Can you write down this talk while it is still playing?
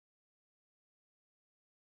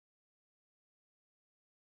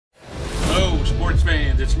sports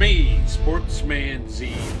fans, it's me, Sportsman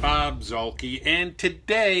Z, Bob Zolke, and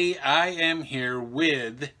today I am here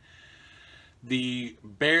with the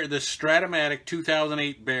Strat-O-Matic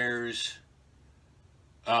 2008 Bears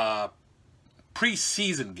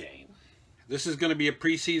preseason game. This is going to be a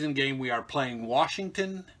preseason game. We are playing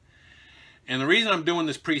Washington, and the reason I'm doing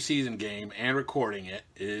this preseason game and recording it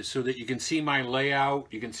is so that you can see my layout,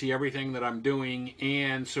 you can see everything that I'm doing,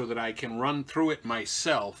 and so that I can run through it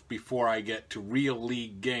myself before I get to real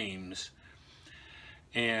league games,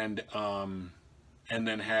 and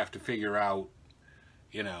then have to figure out,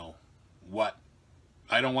 you know, what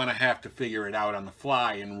I don't want to have to figure it out on the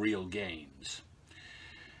fly in real games.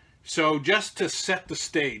 So just to set the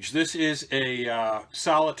stage, this is a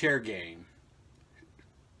solitaire game.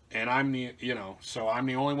 And I'm the, I'm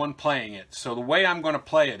the only one playing it. So the way I'm going to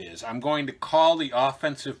play it is I'm going to call the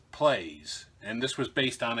offensive plays. And this was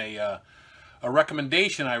based on a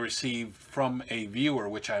recommendation I received from a viewer,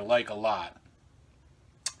 which I like a lot.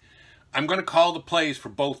 I'm going to call the plays for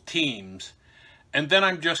both teams. And then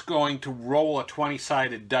I'm just going to roll a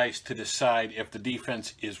 20-sided dice to decide if the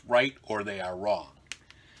defense is right or they are wrong.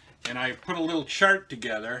 And I put a little chart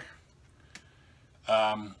together,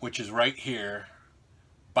 which is right here,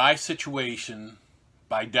 by situation,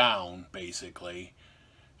 by down, basically,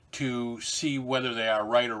 to see whether they are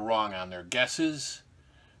right or wrong on their guesses.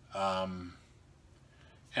 And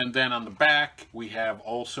then on the back, we have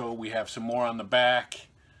some more on the back.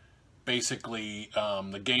 Basically,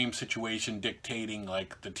 the game situation dictating,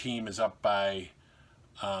 like, the team is up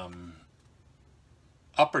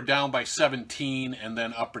or down by 17, and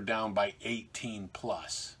then up or down by 18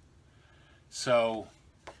 plus. So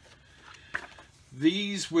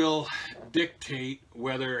these will dictate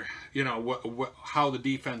whether, how the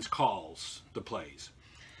defense calls the plays.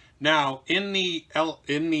 Now, in the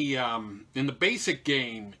basic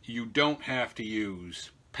game, you don't have to use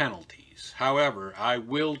penalties. However, I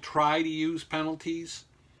will try to use penalties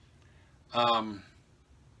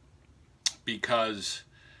because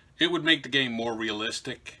it would make the game more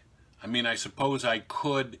realistic. I mean, I suppose I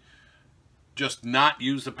could just not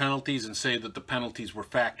use the penalties and say that the penalties were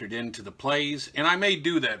factored into the plays, and I may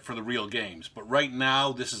do that for the real games. But right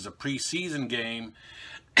now, this is a preseason game,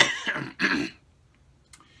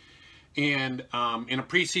 and in a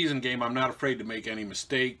preseason game, I'm not afraid to make any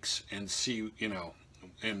mistakes and see,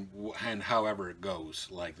 and however it goes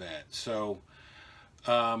like that. So,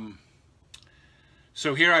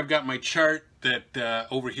 so here I've got my chart that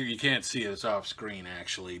over here, you can't see it, it's off screen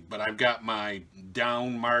actually, but I've got my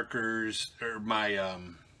down markers, or my,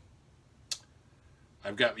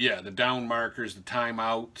 the down markers, the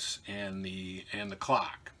timeouts, and the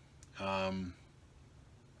clock.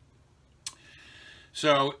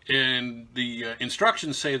 So, and the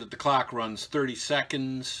instructions say that the clock runs 30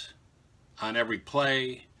 seconds on every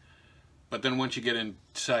play, but then once you get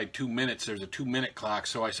inside 2 minutes, there's a 2-minute clock.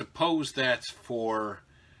 So I suppose that's for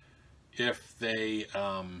if there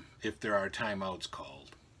are timeouts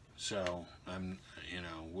called. So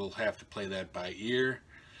we'll have to play that by ear.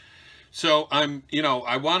 So I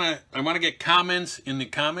want to get comments in the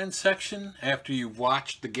comments section after you've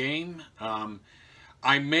watched the game.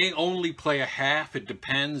 I may only play a half. It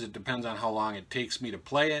depends. It depends on how long it takes me to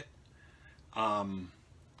play it.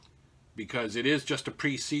 Because it is just a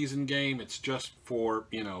preseason game. It's just for,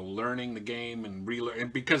 learning the game and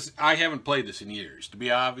relearning. Because I haven't played this in years. To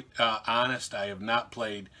be honest, I have not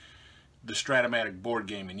played the Strat-O-Matic board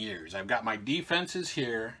game in years. I've got my defenses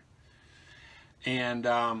here. And,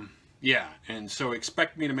 and so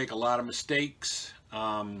expect me to make a lot of mistakes.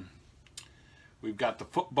 We've got the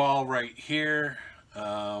football right here.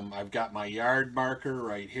 I've got my yard marker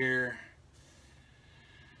right here.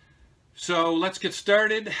 So let's get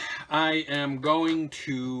started. I am going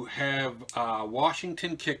to have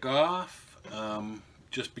Washington kick off,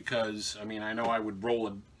 just because, I know I would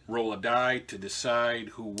roll a die to decide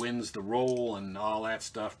who wins the roll and all that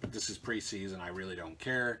stuff, but this is preseason. I really don't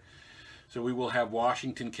care. So we will have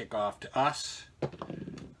Washington kick off to us.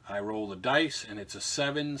 I roll the dice, and it's a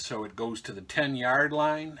 7, so it goes to the 10-yard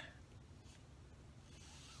line.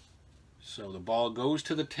 So the ball goes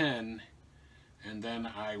to the 10. And then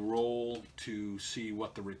I roll to see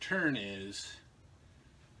what the return is.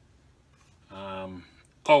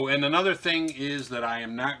 Oh, and another thing is that I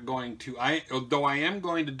am not going to, though I am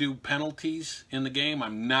going to do penalties in the game,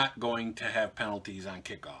 I'm not going to have penalties on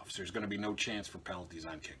kickoffs. There's going to be no chance for penalties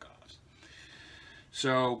on kickoffs.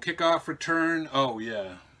 So kickoff return,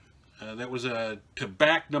 that was to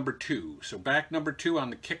back number 2. So back number 2 on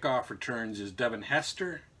the kickoff returns is Devin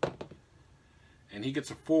Hester. And he gets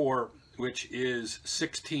a 4, which is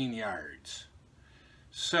 16 yards.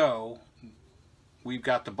 So we've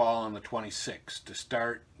got the ball on the 26 to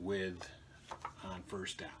start with on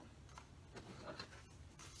first down.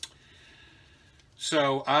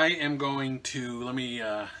 So I am going to, let me,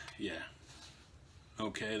 yeah.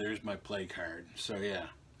 Okay, there's my play card. So yeah.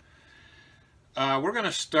 We're going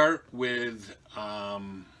to start with, I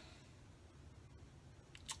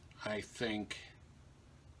think,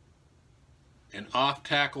 an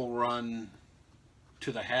off-tackle run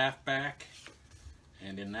to the halfback.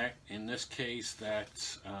 And in this case, that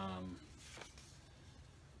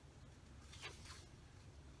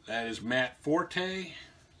is Matt Forte.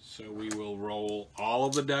 So we will roll all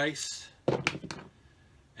of the dice.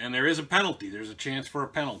 And there is a penalty. There's a chance for a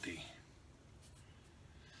penalty.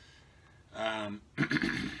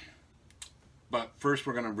 But first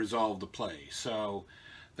we're going to resolve the play. So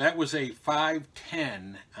that was a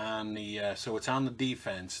 5-10 on the, so it's on the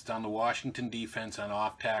defense. It's on the Washington defense on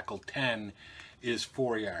off tackle. 10 is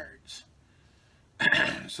 4 yards.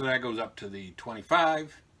 So that goes up to the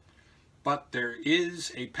 25. But there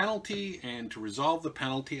is a penalty, and to resolve the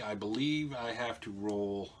penalty, I believe I have to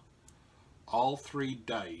roll all 3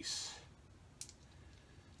 dice.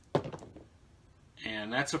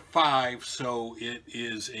 And that's a 5, so it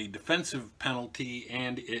is a defensive penalty,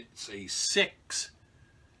 and it's a 6.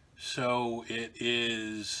 So it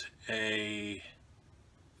is a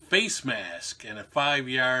face mask and a 5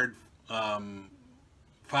 yards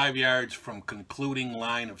from concluding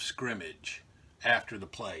line of scrimmage after the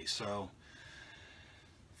play. So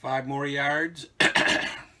 5 more yards.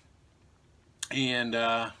 And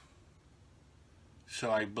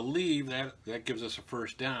so I believe that gives us a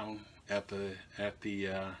first down at the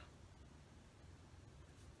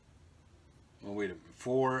well, wait a minute,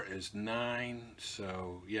 4 is 9,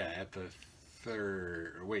 so yeah, at the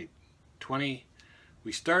 20,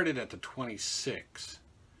 we started at the 26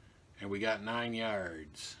 and we got 9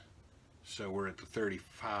 yards, so we're at the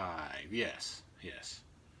 35. Yes,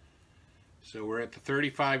 so we're at the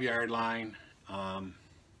 35-yard line, and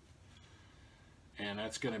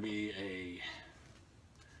that's going to be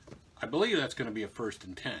I believe that's going to be a 1st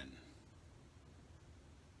and 10.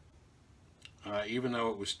 Even though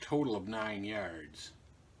it was total of 9 yards.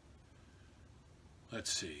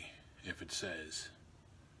 Let's see if it says.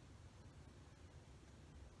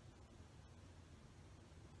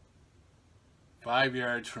 Five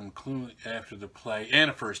yards from after the play, and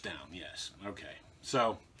a first down. Yes. Okay.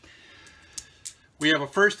 So we have a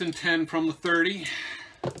 1st and 10 from the 30,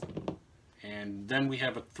 and then we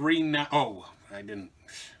have a 3-9. Oh, I didn't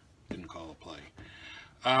call a play.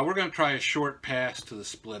 We're going to try a short pass to the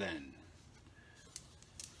split end.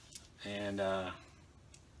 And, oh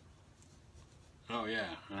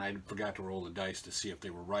yeah, and I forgot to roll the dice to see if they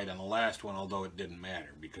were right on the last one, although it didn't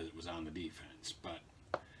matter because it was on the defense. But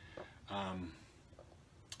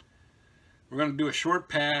we're going to do a short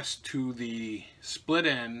pass to the split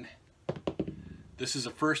end. This is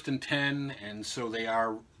a 1st and 10, and so they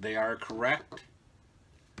are correct.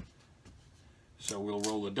 So we'll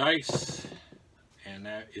roll the dice, and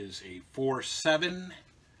that is a 4-7.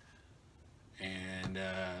 And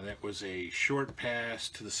that was a short pass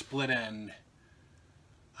to the split end.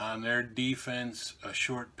 On their defense, a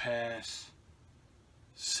short pass,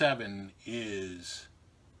 7 is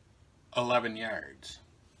 11 yards.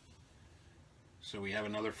 So we have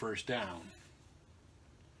another first down.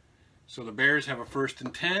 So the Bears have a 1st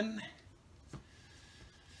and 10.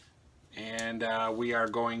 And we are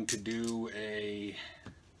going to do I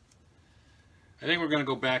think we're going to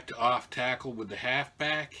go back to off tackle with the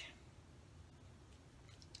halfback.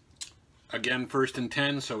 Again, 1st and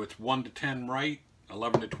 10, so it's 1 to 10 right,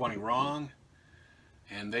 11 to 20 wrong.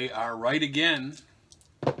 And they are right again.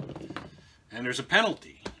 And there's a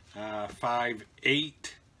penalty. 5-8,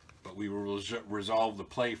 but we will resolve the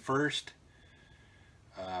play first.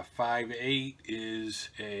 5-8 is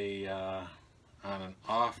on an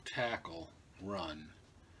off tackle run.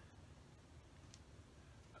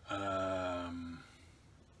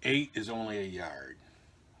 8 is only a yard.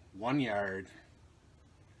 1 yard.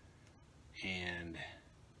 And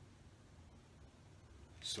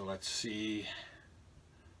so let's see.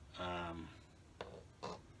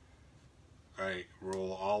 Alright,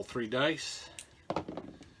 roll all 3 dice.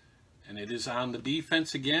 And it is on the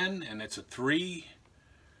defense again, and it's a 3.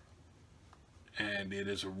 And it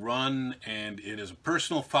is a run, and it is a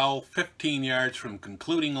personal foul, 15 yards from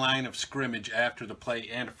concluding line of scrimmage after the play,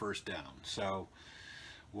 and a first down. So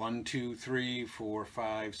 1, 2, 3, 4,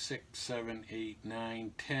 5, 6, 7, 8,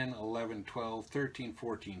 9, 10, 11, 12, 13,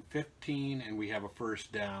 14, 15, and we have a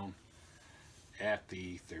first down at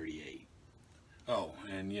the 38. Oh,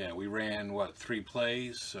 and yeah, we ran, 3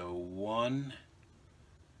 plays? So 1,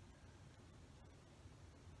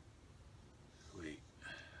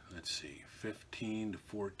 let's see, 15 to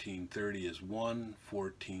 1430 is 1,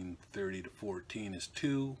 1430 to 14 is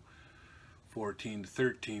 2, 14 to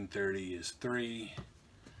 1330 is 3.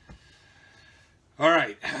 All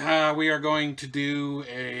right, we are going to do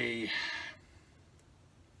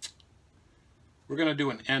we're going to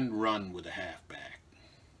do an end run with a halfback.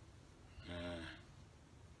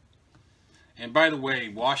 And by the way,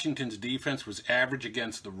 Washington's defense was average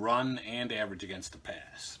against the run and average against the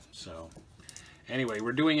pass. So anyway,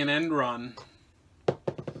 we're doing an end run,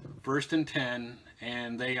 1st and 10,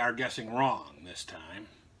 and they are guessing wrong this time.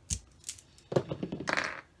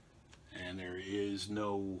 And there is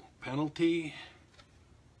no penalty,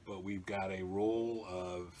 but we've got a roll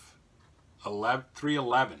of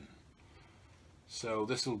 311. So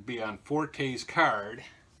this will be on Forte's card.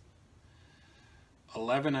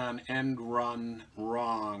 11 on end run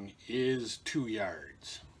wrong is 2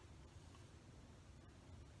 yards.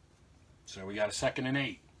 So we got a 2nd and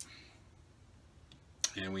 8.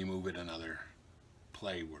 And we move it another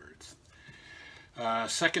play words.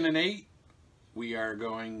 2nd and 8, we are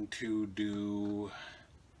going to do,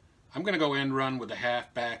 I'm going to go end run with the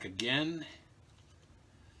halfback again.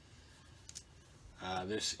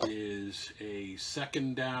 This is a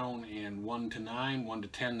 2nd down and 1 to 9, 1 to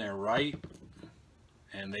 10, they're right.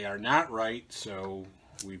 And they are not right, so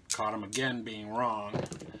we've caught them again being wrong.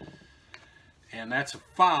 And that's a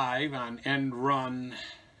 5 on end run,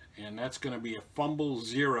 and that's going to be a fumble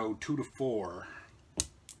 0, 2 to 4.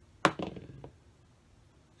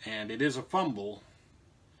 And it is a fumble.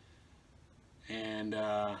 And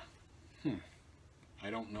I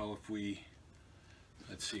don't know if we,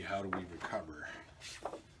 let's see, how do we recover?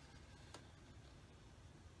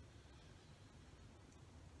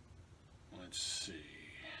 Let's see.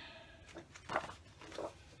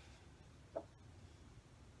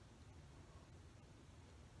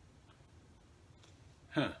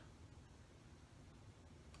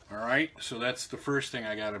 All right, so that's the first thing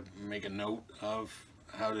I got to make a note of,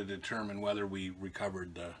 how to determine whether we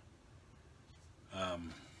recovered the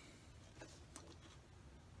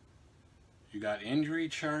you got injury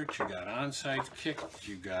charts, you got onside kick,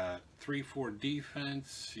 you got 3-4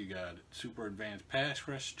 defense, you got super advanced pass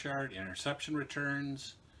rush chart, interception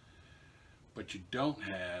returns, but you don't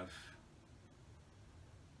have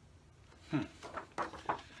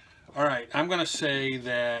all right, I'm going to say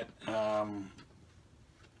that I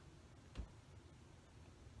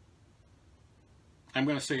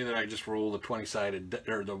just roll the 20-sided,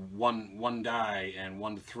 or the one die, and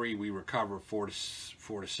 1 to 3 we recover, 4 to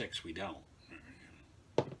 6 we don't.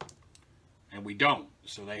 And we don't,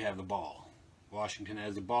 so they have the ball. Washington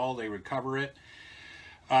has the ball, they recover it.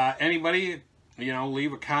 Anybody,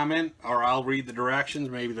 leave a comment, or I'll read the directions.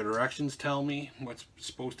 Maybe the directions tell me what's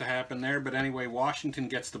supposed to happen there. But anyway, Washington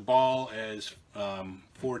gets the ball as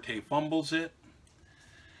Forte fumbles it.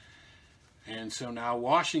 And so now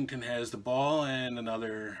Washington has the ball, and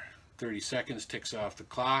another 30 seconds ticks off the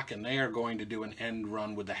clock, and they are going to do an end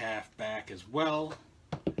run with the halfback as well.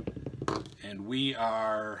 And we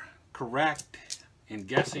are correct in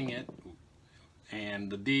guessing it, and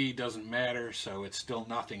the D doesn't matter, so it's still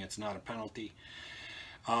nothing. It's not a penalty.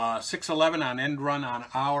 6-11 on end run on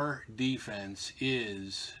our defense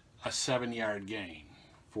is a 7-yard gain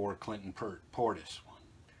for Clinton Portis.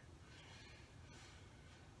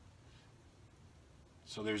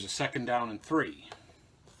 So there's a 2nd down and 3.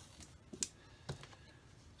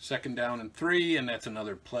 2nd down and 3, and that's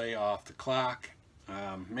another play off the clock.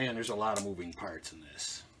 Man, there's a lot of moving parts in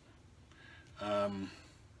this. They're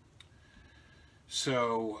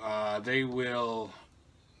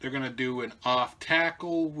going to do an off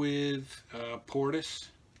tackle with Portis.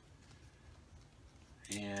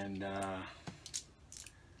 And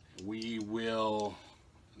we will,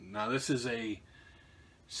 now this is a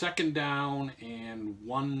 2nd down and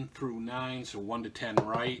 1 through 9, so 1 to 10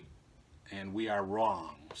 right, and we are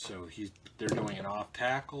wrong. So they're doing an off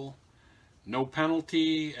tackle, no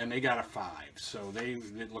penalty, and they got a 5. So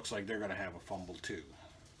it looks like they're going to have a fumble too.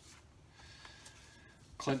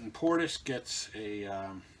 Clinton Portis gets a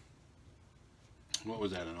what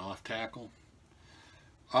was that? An off tackle.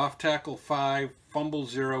 Off tackle 5, fumble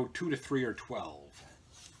 0, 2 to 3 or 12,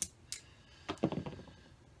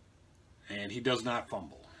 and he does not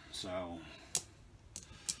fumble. So,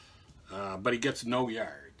 but he gets no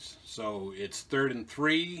yards. So it's 3rd and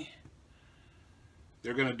 3.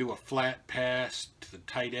 They're going to do a flat pass to the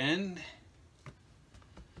tight end.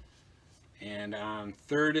 And on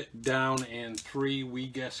 3rd down and 3, we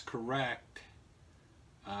guess correct,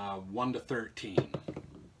 1 to 13.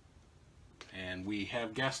 And we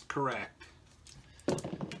have guessed correct.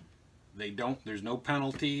 there's no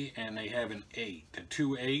penalty, and they have an 8, a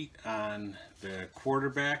 2-8 on the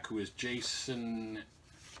quarterback, who is Jason,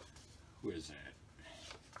 who is that?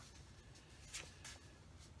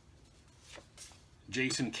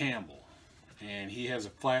 Jason Campbell, and he has a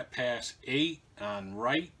flat pass 8 on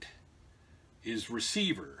right is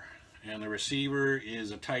receiver, and the receiver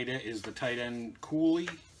is the tight end Cooley.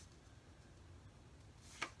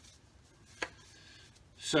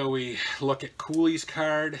 So we look at Cooley's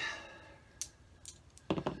card,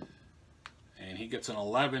 and he gets an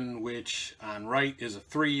 11, which on right is a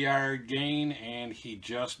 3-yard gain, and he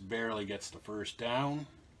just barely gets the first down.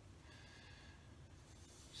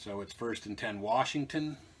 So it's 1st and 10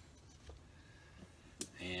 Washington,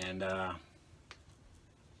 and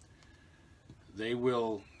they're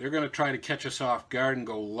going to try to catch us off guard and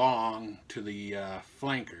go long to the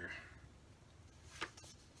flanker.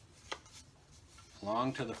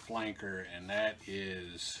 Long to the flanker, and that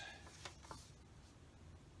is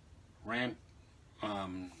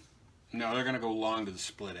no, they're going to go long to the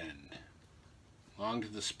split end. Long to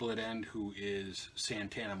the split end, who is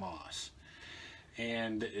Santana Moss.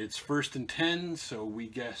 And it's 1st and 10, so we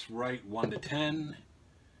guess right 1 to 10,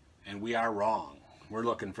 and we are wrong. We're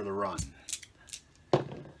looking for the run.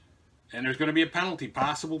 And there's going to be a penalty,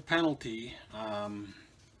 possible penalty.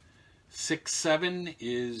 6-7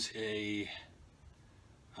 is a...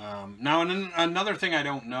 now, another thing I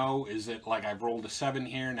don't know is that, like, I've rolled a 7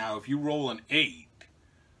 here. Now, if you roll an 8,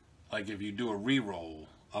 like if you do a re-roll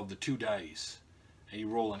of the 2 dice, and you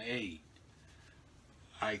roll an 8,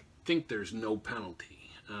 I think there's no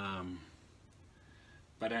penalty.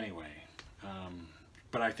 But anyway,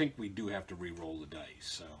 but I think we do have to re-roll the dice.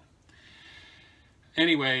 So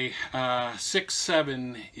anyway,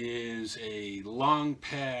 6-7 is a long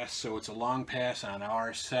pass, so it's a long pass on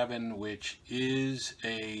our 7, which is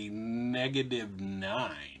a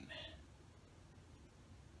 -9.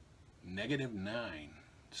 -9.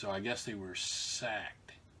 So I guess they were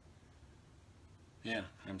sacked. Yeah,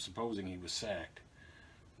 I'm supposing he was sacked.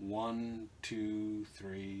 1, 2,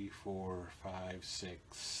 3, 4, 5,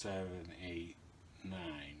 6, 7, 8,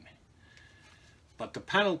 9. But the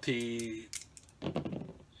penalty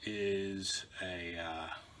is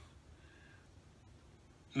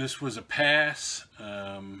this was a pass,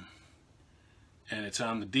 and it's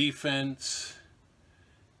on the defense,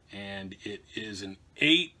 and it is an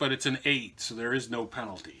 8, but it's an 8, so there is no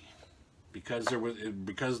penalty because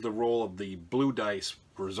the roll of the blue dice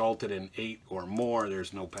resulted in 8 or more.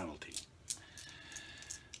 There's no penalty.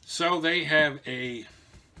 So they have a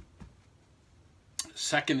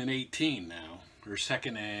 2nd and 18 now, or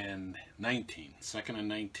 2nd and 19. 2nd and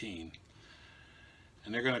 19.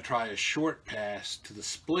 And they're going to try a short pass to the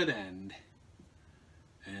split end.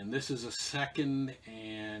 And this is a 2nd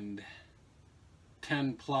and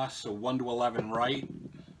 10 plus, so 1 to 11 right.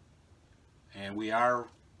 And we are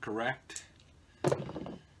correct.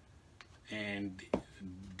 And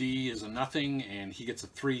D is a nothing, and he gets a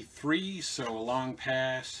 3-3, so a long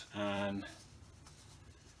pass on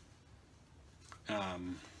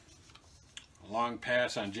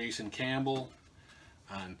Jason Campbell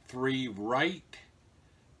on 3 right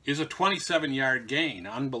is a 27-yard gain.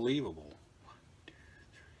 Unbelievable.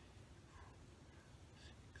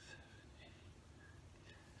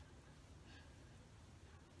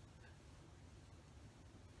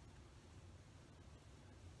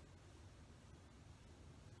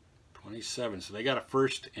 27. So they got a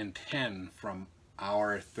 1st and 10 from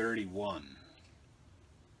our 31.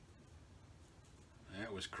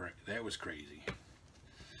 That was crazy.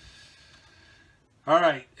 All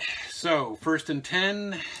right. So 1st and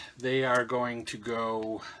 10. They are going to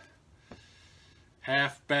go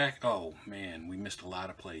halfback. Oh man, we missed a lot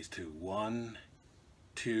of plays too. 1,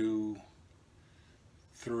 2,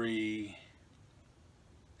 3.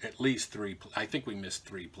 At least 3. I think we missed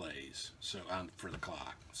 3 plays. So for the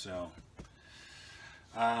clock. So,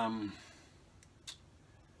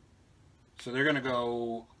 so they're going to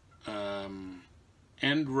go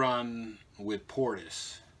end run with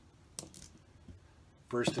Portis.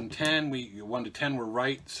 1st and 10. 1 to 10. We're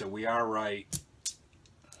right, so we are right.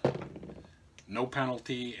 No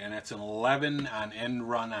penalty, and that's an 11 on end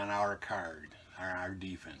run on our card, our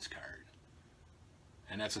defense card,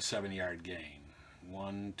 and that's a 7-yard gain.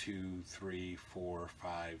 1, 2, 3, 4,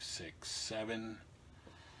 5, 6, 7.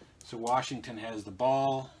 So Washington has the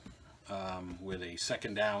ball with a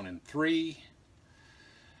 2nd down and 3.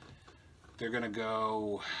 They're going to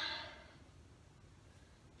go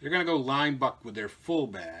line buck with their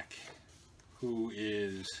fullback, who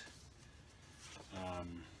is a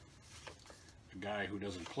guy who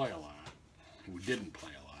doesn't play a lot, who didn't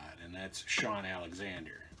play a lot, and that's Sean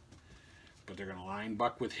Alexander. but they're going to line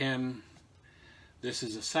buck with him. This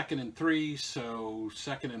is a 2nd and 3, so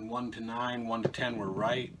 2nd and 1 to 9, 1 to 10, we're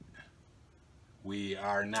right. We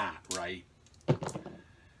are not right.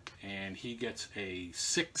 And he gets a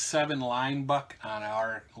 6-7 line buck on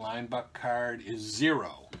our line buck card is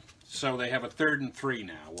 0. So they have a 3rd and 3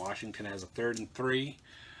 now. Washington has a 3rd and 3.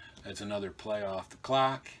 That's another play off the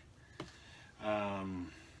clock. 3rd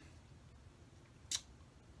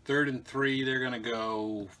and 3, they're going to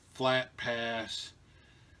go flat pass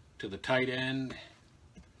to the tight end.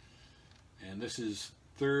 And this is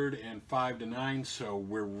 3rd and 5 to 9, so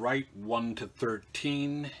we're right 1 to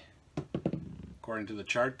 13. According to the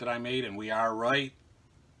chart that I made, and we are right.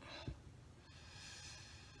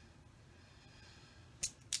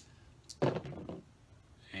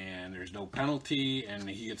 And there's no penalty, and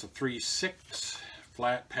he gets a 3-6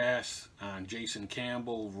 flat pass on Jason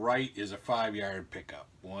Campbell. Right is a 5-yard pickup.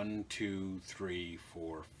 1, 2, 3,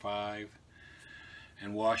 4, 5.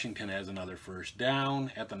 And Washington has another first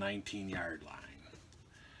down at the 19-yard line.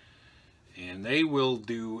 And they will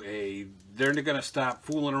do they're going to stop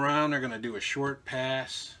fooling around. They're going to do a short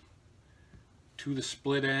pass to the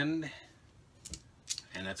split end.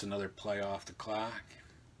 And that's another play off the clock.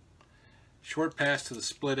 Short pass to the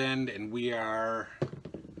split end, and we are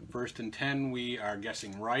 1st and 10. We are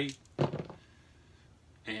guessing right.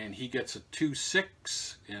 And he gets a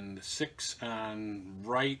 2-6, and the 6 on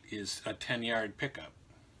right is a 10-yard pickup.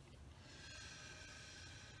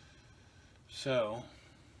 So,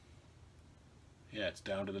 yeah, it's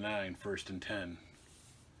down to the 9, 1st and 10.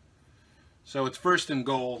 So it's 1st and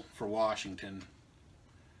goal for Washington.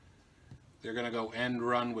 They're going to go end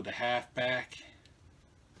run with the halfback.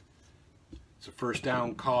 It's a first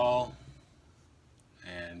down call.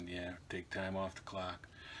 And, yeah, take time off the clock.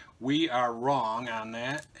 We are wrong on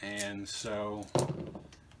that. And so,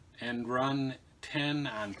 end run 10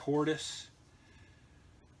 on Portis.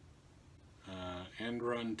 End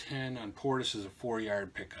run 10 on Portis is a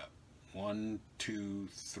 4-yard pickup. 1, 2,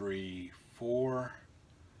 3, 4.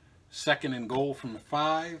 2nd and goal from the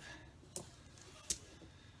 5.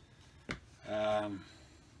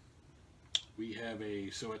 We have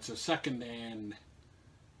so it's a 2nd and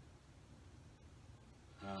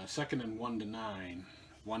 1 to 9.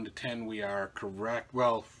 1 to 10 we are correct.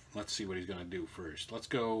 Well, let's see what he's going to do first. Let's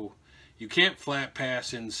go. You can't flat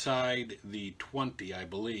pass inside the 20, I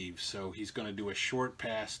believe. So he's going to do a short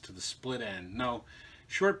pass to the split end. No,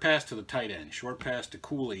 short pass to the tight end. Short pass to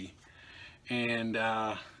Cooley. And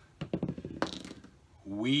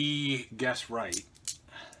we guess right.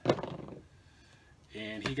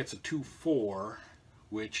 And he gets a 2-4,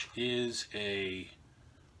 which is that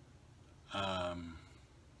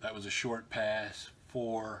was a short pass.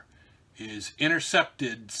 4 is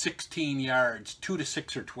intercepted 16 yards, 2 to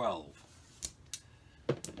 6 or 12.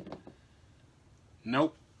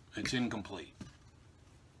 Nope, it's incomplete.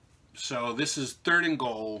 So this is 3rd and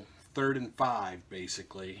goal, 3rd and 5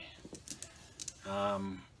 basically.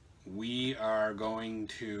 We are going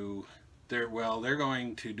to they're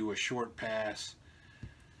going to do a short pass.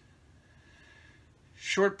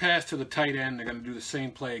 Short pass to the tight end. They're going to do the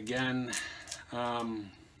same play again.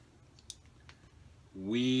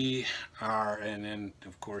 We are, and then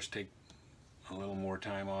of course take a little more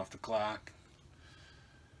time off the clock.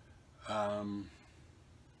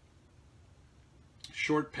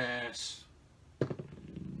 Short pass.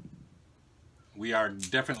 We are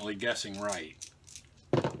definitely guessing right.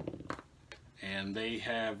 And they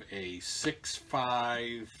have a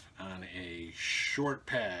 6-5 on a short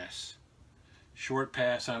pass. Short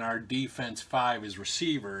pass on our defense 5 is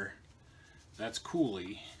receiver. That's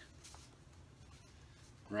Cooley.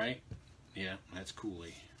 Right? Yeah, that's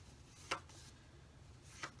Cooley.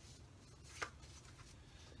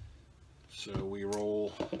 So we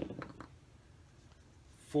roll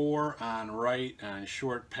 4 on right on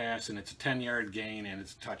short pass, and it's a 10-yard gain, and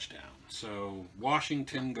it's a touchdown. So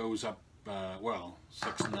Washington goes up,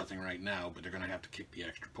 6-0 right now, but they're going to have to kick the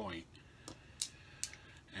extra point.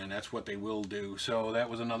 And that's what they will do. So that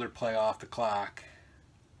was another play off the clock.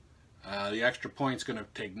 The extra point's going to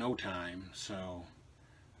take no time, so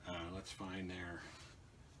let's find their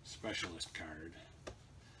specialist card.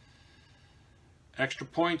 Extra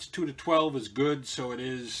points, 2 to 12 is good, so it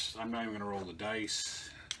is, I'm not even going to roll the dice,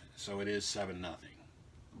 so it is 7-0.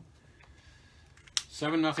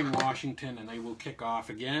 7-0 Washington, and they will kick off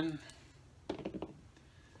again.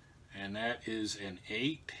 And that is an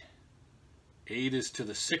 8. 8 is to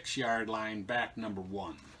the 6-yard line, back number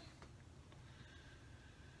 1.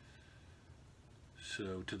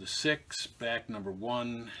 So to the 6, back number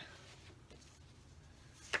 1.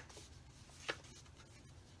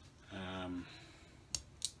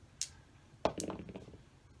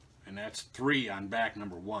 that's 3 on back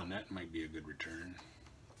number 1. That might be a good return.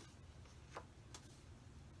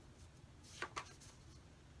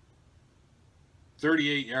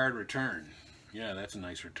 "38-yard return." Yeah, that's a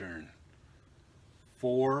nice return.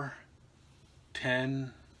 4,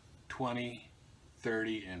 10, 20,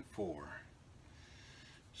 30, and 4.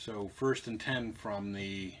 So 1st and 10 from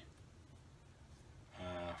the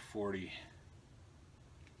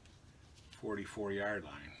 44-yard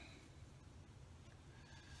line.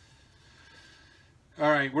 All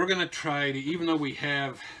right, we're going to try to, even though we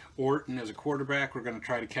have Orton as a quarterback, we're going to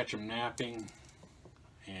try to catch him napping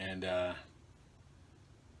and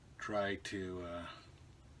try to,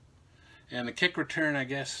 and the kick return, I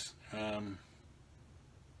guess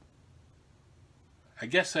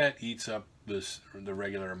that eats up the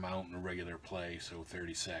regular amount in a regular play, so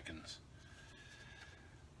 30 seconds.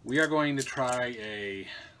 We are going to try a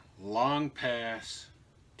long pass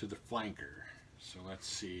to the flanker. So let's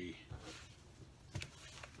see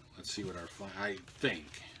what our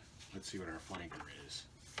let's see what our flanker is.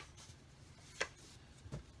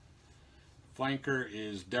 Flanker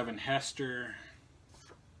is Devin Hester.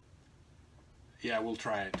 Yeah, we'll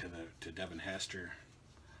try it to Devin Hester.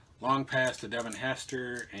 Long pass to Devin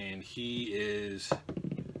Hester, and he is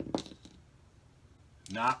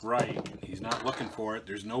not right. He's not looking for it.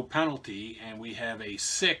 There's no penalty, and we have a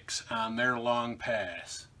 6 on their long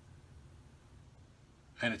pass.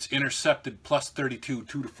 And it's intercepted plus 32,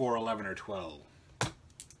 2 to 4, 11, or 12.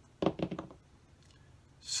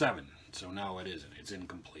 7. So now it isn't. It's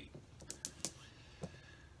incomplete.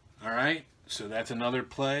 All right. So that's another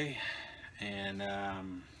play. And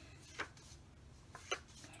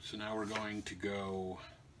so now we're going to go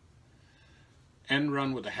end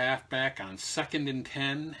run with a halfback on 2nd and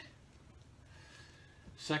 10.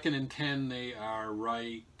 2nd and 10, they are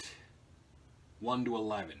right 1 to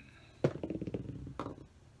 11.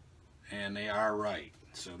 And they are right.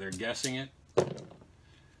 So they're guessing it.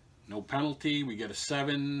 No penalty. We get a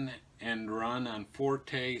 7 end run on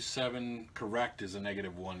Forte. 7 correct is a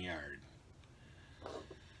 -1 yard.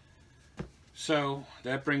 So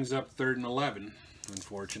that brings up 3rd and 11,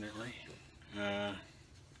 unfortunately. And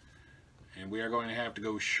we are going to have to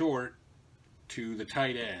go short to the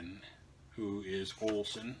tight end, who is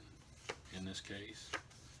Olsen in this case.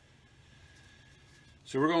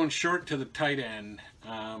 So we're going short to the tight end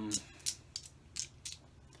on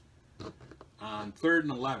 3rd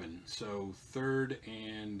and 11. So 3rd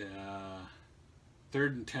and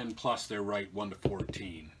 10 plus they're right 1 to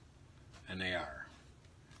 14, and they are.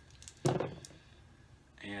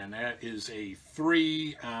 And that is a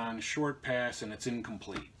 3 on short pass, and it's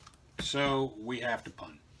incomplete. So we have to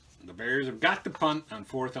punt. The Bears have got to punt on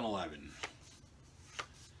 4th and 11.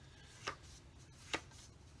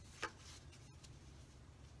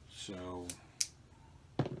 So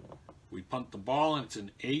we punt the ball, and it's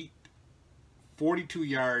an 8, 42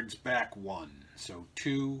 yards back 1. So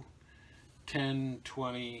 2, 10,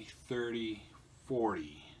 20, 30,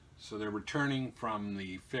 40. So they're returning from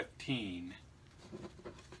the 15.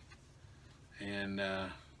 And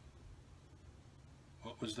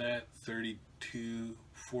what was that? 32,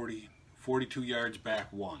 40, 42 yards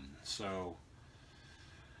back 1. So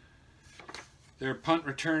their punt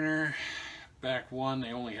returner back 1,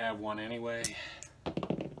 they only have 1 anyway.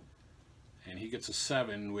 And he gets a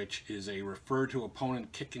 7, which is a refer to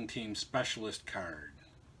opponent kicking team specialist card.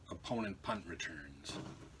 Opponent punt returns.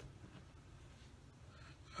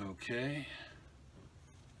 Okay.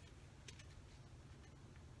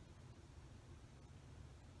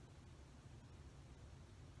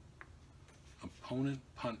 Opponent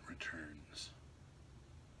punt returns.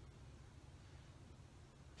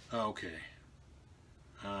 Okay.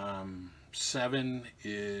 7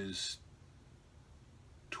 is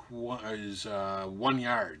 1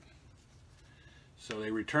 yard. So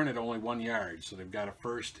they return it only 1 yard. So they've got a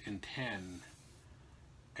 1st and 10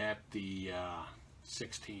 at the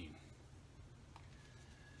 16.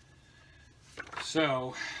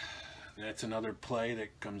 So that's another play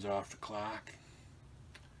that comes off the clock.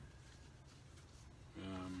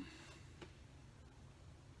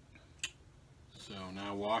 So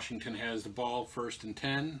now Washington has the ball, 1st and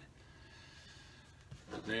 10.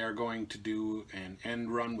 They are going to do an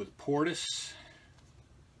end run with Portis.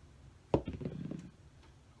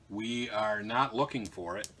 We are not looking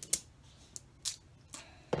for it.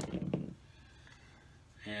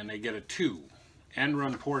 And they get a 2. End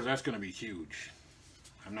run Portis, that's going to be huge.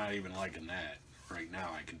 I'm not even liking that right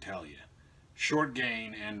now, I can tell you. Short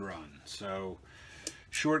gain, end run. So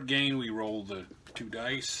short gain, we roll the 2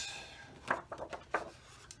 dice.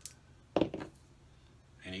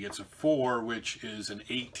 And he gets a 4, which is an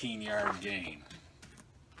 18-yard gain.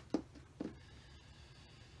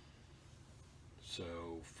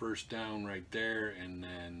 first down right there, and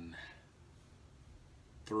then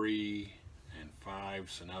 3 and 5.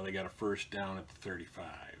 So now they got a first down at the 35.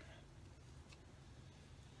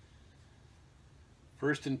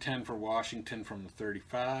 First and 10 for Washington from the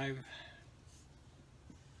 35.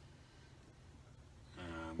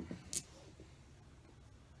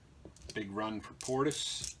 Big run for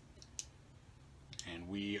Portis, and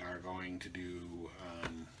we are going to do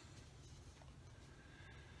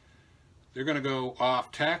they're going to go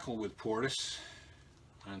off tackle with Portis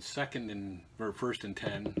on first and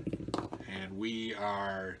 10, and we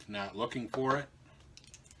are not looking for it.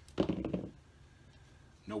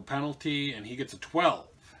 No penalty, and he gets a 12,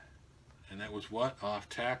 and that was what? Off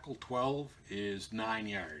tackle. 12 is 9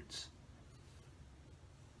 yards.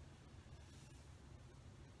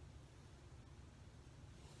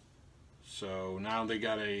 So now they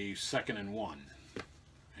got a 2nd and 1,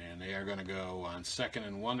 and they are going to go on 2nd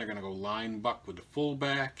and 1. They're going to go line buck with the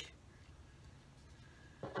fullback.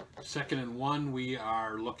 2nd and 1, we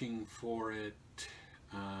are looking for it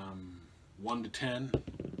 1 to 10,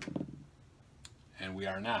 and we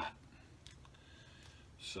are not.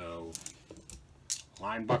 So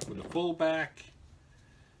line buck with the fullback.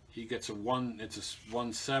 He gets a 1. It's a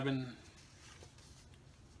 1-7.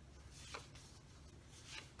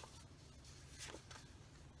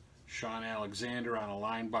 Sean Alexander on a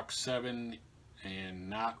line buck 7, and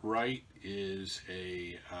not right is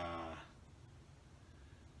a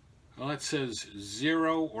well, it says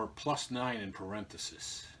 0 or +9 in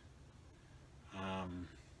parenthesis.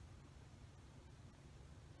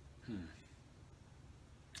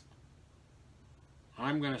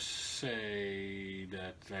 I'm going to say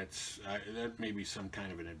that that may be some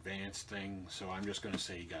kind of an advanced thing, so I'm just going to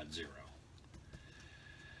say he got 0.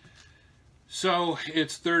 So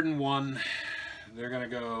it's 3rd and 1. They're going to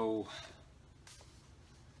go.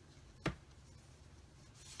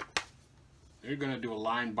 They're going to do a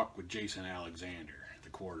line buck with Jason Alexander,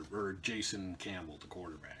 or Jason Campbell, the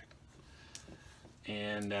quarterback.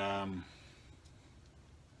 And that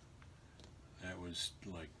was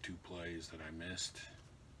like 2 plays that I missed.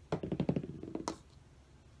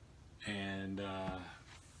 And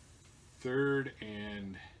 3rd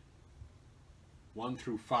and 1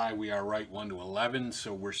 through 5, we are right 1 to 11,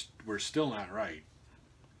 so we're still not right.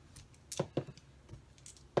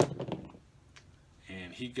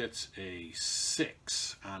 And he gets a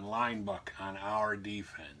 6 on line buck on our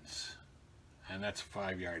defense, and that's a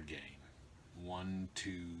 5-yard gain. 1,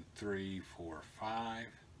 2, 3, 4, 5.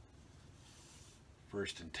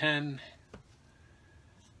 1st and 10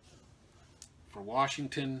 for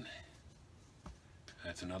Washington.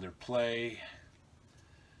 That's another play.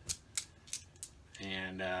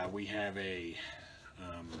 And we have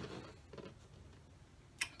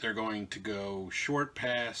they're going to go short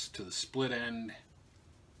pass to the split end.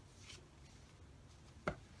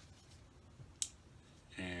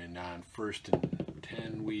 And on 1st and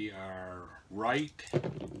 10, we are right.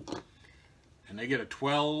 And they get a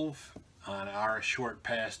 12 on our short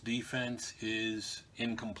pass. Defense is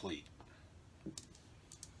incomplete.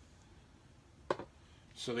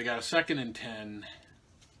 So they got a 2nd and 10.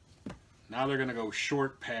 Now they're going to go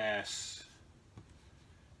short pass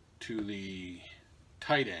to the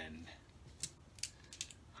tight end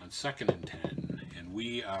on 2nd and 10, and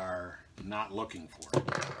we are not looking for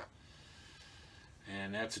it.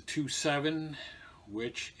 And that's a 2-7,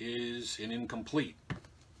 which is an incomplete.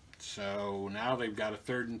 So now they've got a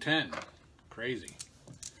 3rd and 10. Crazy.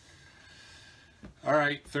 All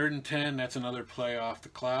right, 3rd and 10, that's another play off the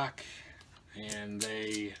clock. And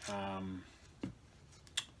they,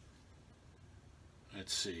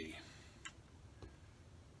 let's see.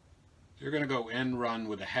 They're going to go end run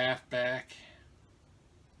with a halfback.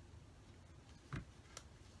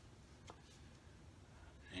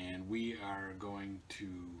 And we are going to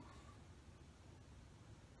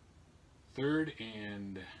 3rd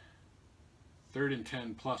and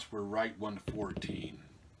 10 plus, we're right 1 to 14.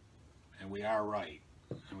 And we are right.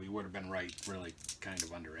 And we would have been right really kind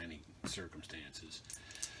of under any circumstances.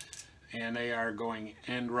 And they are going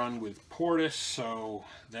end run with Portis, so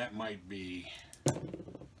that might be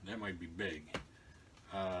big.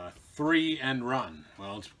 3 end run.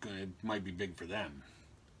 Well, it might be big for them.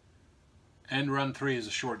 End run 3 is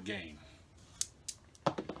a short gain.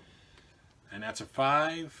 And that's a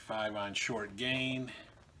 5. 5 on short gain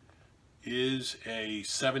is a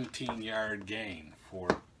 17-yard gain for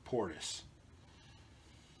Portis.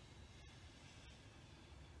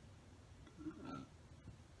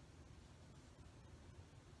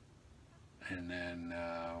 And then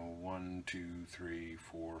 1, 2, 3,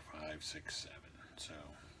 4, 5, 6, 7.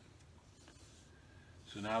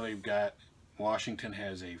 So now they've got Washington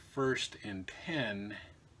has a 1st and 10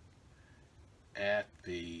 at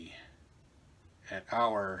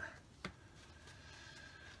our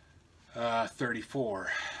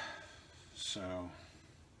 34. So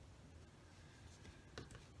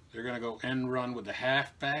they're going to go end run with the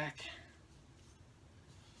halfback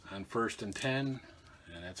on 1st and 10,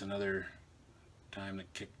 and that's another time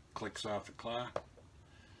that clicks off the clock.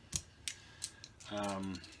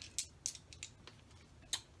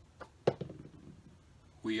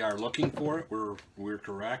 We are looking for it. We're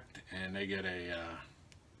correct, and they get a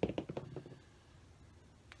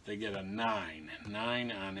 9.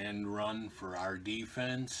 9 on end run for our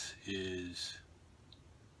defense is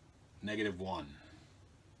 -1.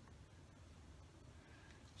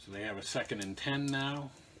 So they have a 2nd and 10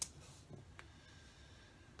 now.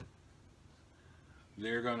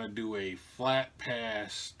 They're going to do a flat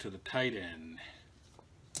pass to the tight end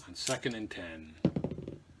on 2nd and 10.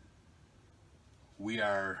 We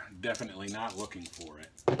are definitely not looking for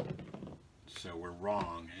it, so we're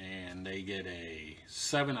wrong, and they get a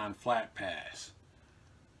 7 on flat pass.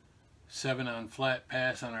 7 on flat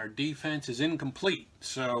pass on our defense is incomplete,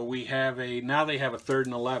 so we have now they have a 3rd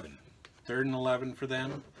and 11. 3rd and 11 for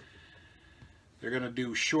them. They're going to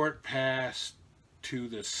do short pass to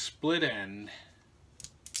the split end,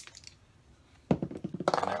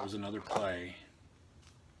 and that was another play.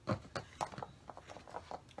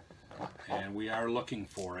 And we are looking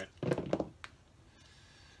for it.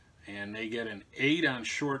 And they get an 8 on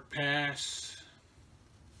short pass.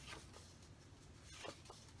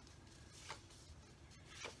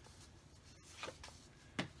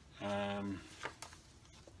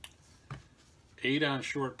 Eight on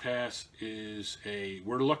short pass is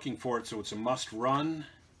we're looking for it, so it's a must run.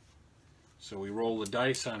 So we roll the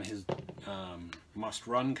dice on his must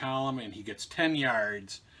run column, and he gets 10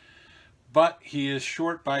 yards. But he is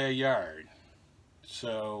short by a yard.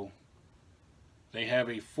 So they have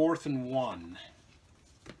a 4th and 1.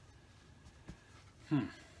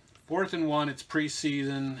 4th and 1, it's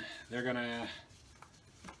preseason. They're going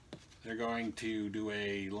to do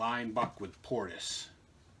a line buck with Portis.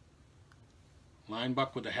 Line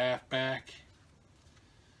buck with the halfback.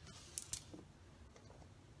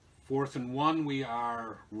 4th and 1, we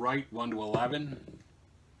are right 1 to 11,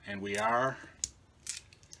 and we are.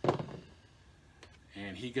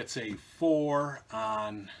 And he gets a 4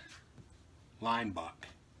 on line buck.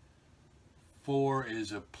 4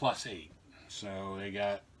 is a +8, so they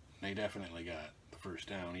definitely got the first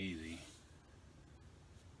down easy.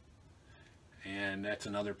 And that's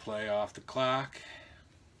another play off the clock.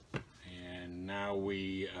 And now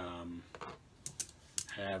we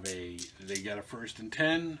they got a 1st and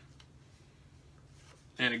 10.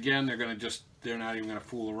 And again, they're not even gonna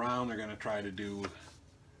fool around. They're gonna try to do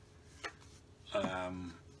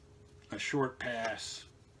a short pass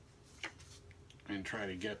and try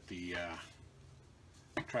to get it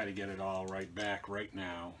all right back right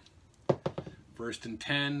now. 1st and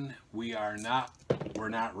 10, we're not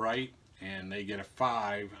right, and they get a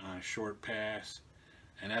 5 on a short pass,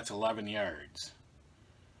 and that's 11 yards.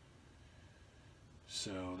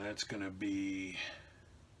 So that's going to be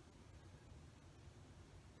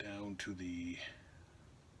down to the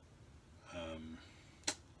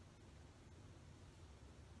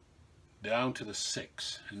down to the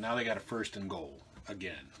 6, and now they got a 1st and goal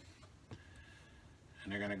again.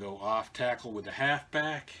 And they're going to go off tackle with the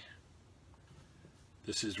halfback.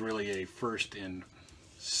 This is really a 1st and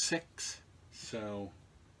 6, so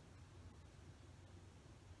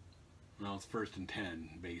well, it's 1st and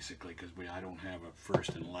 10 basically, because I don't have a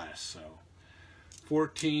 1st and less. So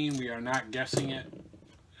 14, we are not guessing it,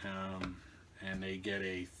 and they get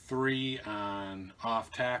a 3 on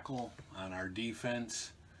off tackle on our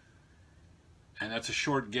defense. And that's a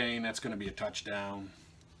short gain. That's going to be a touchdown.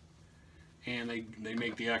 And they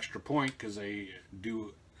make the extra point, because they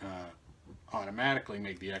do automatically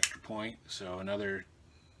make the extra point. So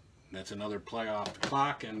that's another play off the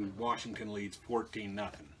clock, and Washington leads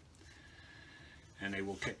 14-0. And they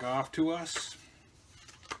will kick off to us.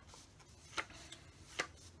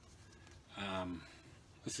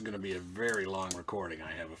 This is going to be a very long recording,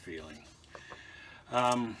 I have a feeling.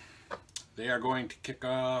 They are going to kick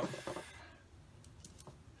off.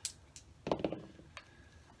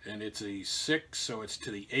 And it's a 6, so it's to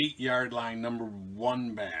the 8-yard line, number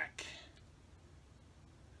 1 back.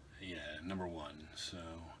 Yeah, number 1. So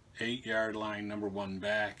 8-yard line, number 1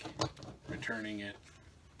 back, returning it.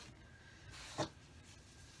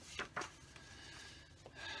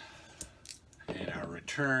 And our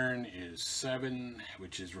return is 7,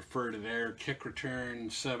 which is referred to there. Kick return,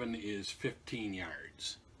 7 is 15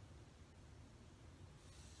 yards.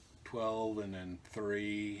 12 and then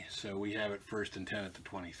 3. So we have it 1st and 10 at the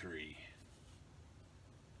 23.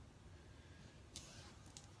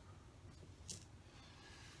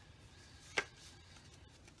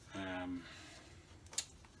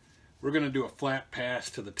 We're going to do a flat pass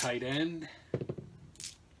to the tight end.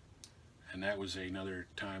 And that was another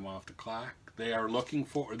time off the clock. They are looking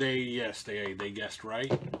for, they guessed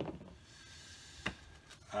right.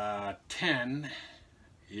 10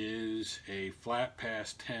 is a flat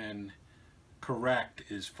pass 10. Correct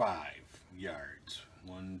is 5 yards.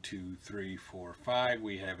 1, 2, 3, 4, 5.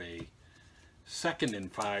 We have a 2nd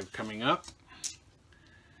and 5 coming up.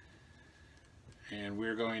 And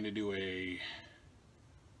we're going to do an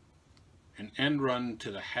end run to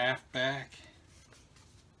the halfback,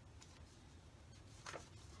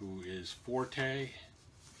 who is Forte.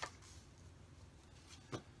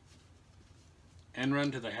 End run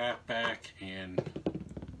to the halfback, and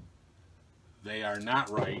they are not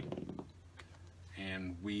right.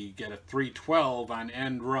 And we get a 3-12 on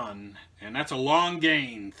end run, and that's a long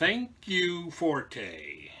gain. Thank you,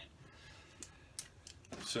 Forte.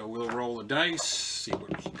 So we'll roll the dice, see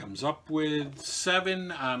what he comes up with.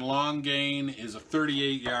 7 on long gain is a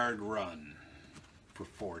 38-yard run for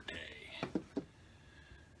Forte.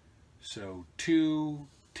 So 2,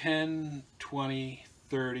 10, 20,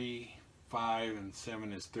 30, 5, and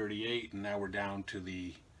 7 is 38. And now we're down to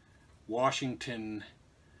the Washington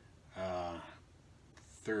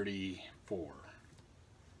 34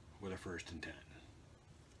 with a 1st and 10.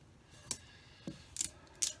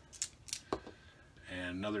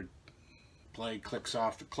 And another play clicks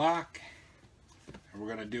off the clock. And we're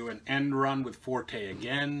going to do an end run with Forte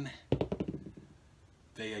again.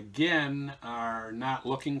 They again are not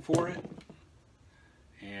looking for it.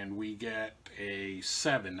 And we get a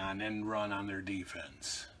 7 on end run on their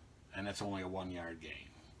defense. And that's only a 1-yard gain.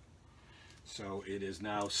 So it is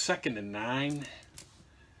now 2nd and 9.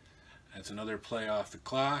 That's another play off the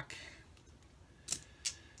clock.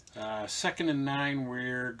 2nd and 9,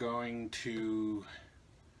 we're going to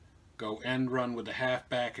go end run with the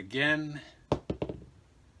halfback again.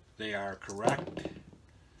 They are correct.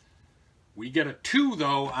 We get a 2,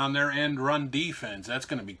 though, on their end run defense. That's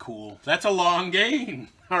going to be cool. That's a long gain.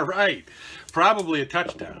 All right. Probably a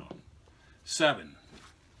touchdown. 7.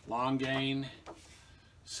 Long gain.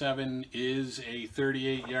 7 is a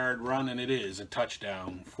 38-yard run, and it is a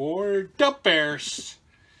touchdown for the Bears.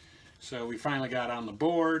 So we finally got on the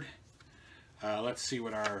board. Let's see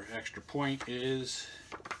what our extra point is.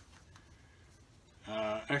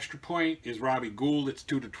 Extra point is Robbie Gould. It's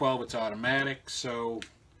 2-12. It's automatic. So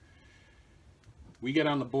we get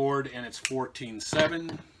on the board, and it's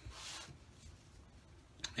 14-7.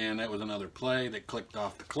 And that was another play that clicked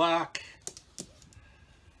off the clock.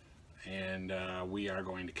 And we are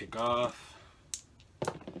going to kick off.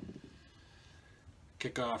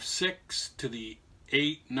 Kickoff 6 to the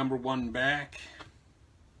 8, number 1 back.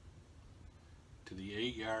 To the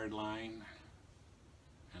 8-yard line.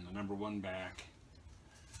 And the number 1 back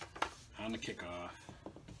on the kickoff.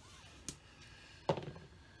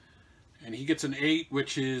 And he gets an 8,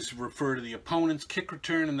 which is refer to the opponent's kick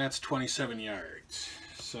return, and that's 27 yards.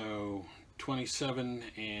 So 27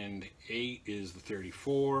 and 8 is the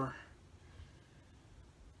 34.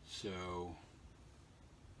 So,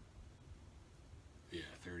 yeah,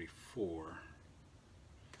 34.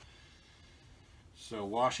 So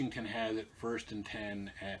Washington has it 1st and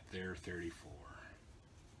 10 at their 34.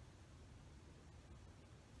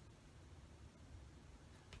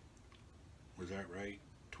 Was that right?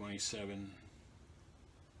 27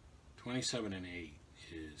 and 8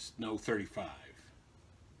 is, no, 35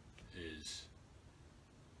 is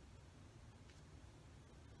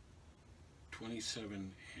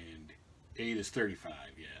 27 and 8 is 35,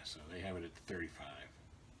 yeah, so they have it at 35.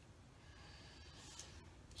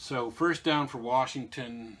 So 1st down for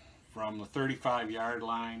Washington from the 35-yard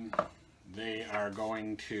line. They are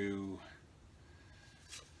going to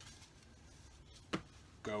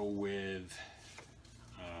go with,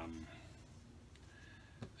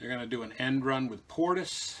 they're going to do an end run with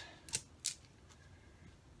Portis.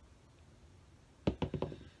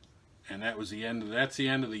 And that was the end of, that's the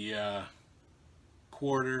end of the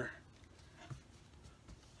quarter.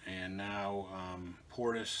 And now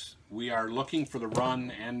Portis, we are looking for the run,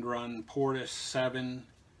 end run, Portis 7,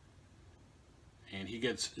 and he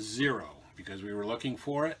gets 0 because we were looking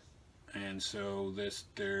for it. And so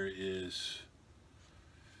there is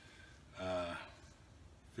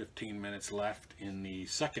 15 minutes left in the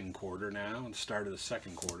 2nd quarter now, and start of the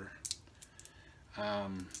 2nd quarter.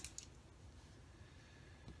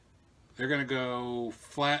 They're going to go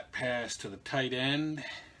flat pass to the tight end.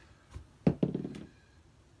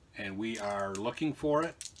 and we are looking for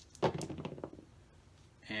it,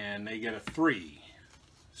 and they get a 3.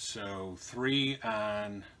 So 3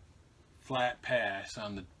 on flat pass,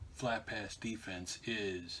 on the flat pass defense,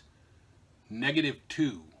 is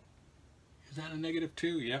 -2. Is that a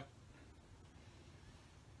 -2? Yep.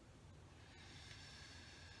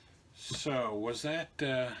 So was that,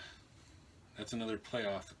 that's another play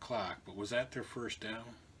off the clock, but was that their first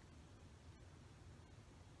down?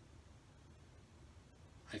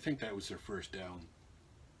 I think that was their first down.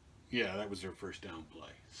 Yeah, that was their first down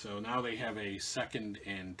play. So now they have a 2nd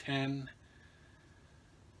and 10.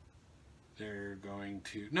 They're going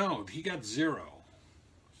to, no, he got 0.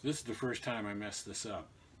 So this is the first time I messed this up.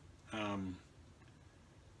 I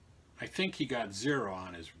think he got 0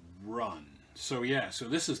 on his run. So yeah, so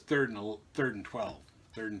this is third and 12.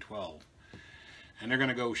 3rd and 12. And they're going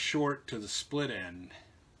to go short to the split end.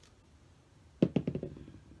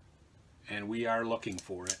 And we are looking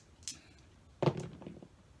for it.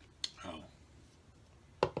 Oh.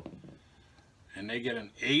 And they get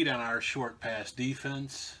an 8 on our short pass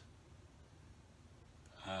defense.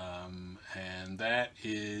 And that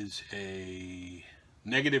is a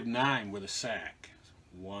 -9 with a sack.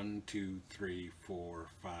 1, 2, 3, 4,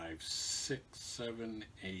 5, 6, 7,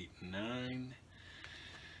 8, 9.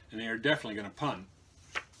 And they are definitely going to punt.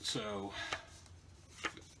 So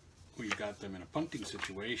we've got them in a punting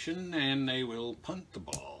situation, and they will punt the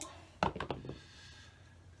ball.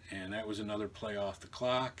 And that was another play off the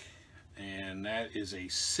clock. And that is a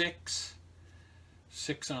 6.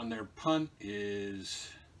 6 on their punt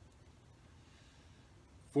is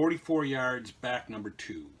 44 yards, back number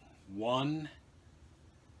 2. 1,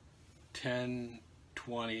 10,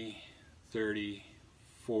 20, 30,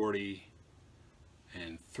 40,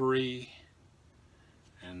 and 3.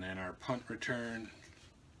 And then our punt return.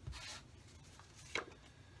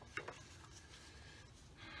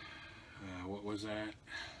 What was that?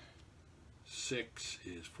 6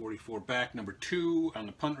 is 44, back number 2 on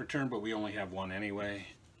the punt return, but we only have 1 anyway.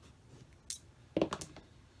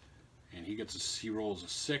 And he rolls a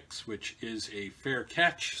 6, which is a fair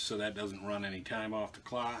catch, so that doesn't run any time off the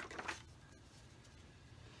clock.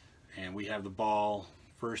 And we have the ball,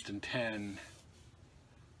 1st and 10,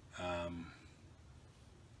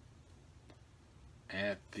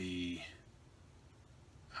 at the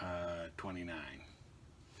 29,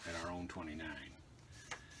 at our own 29.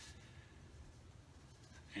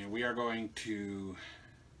 And we are going to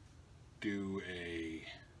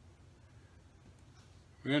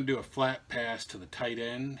do a flat pass to the tight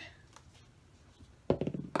end,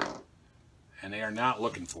 and they are not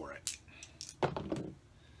looking for it.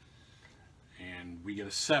 And we get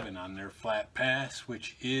a 7 on their flat pass,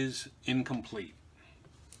 which is incomplete.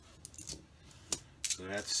 So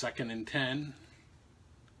that's 2nd and 10.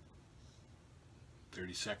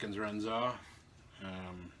 30 seconds runs off.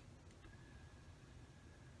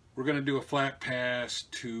 We're going to do a flat pass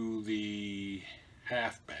to the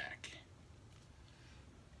halfback.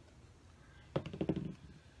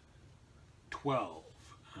 12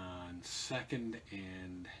 on 2nd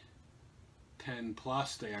and 10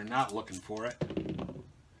 plus. They are not looking for it.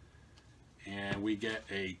 And we get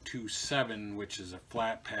a 2-7, which is a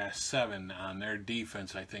flat pass 7 on their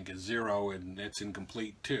defense. I think is 0, and it's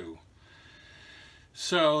incomplete too.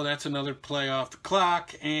 So that's another play off the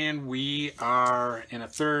clock, and we are in a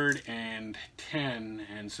 3rd and 10,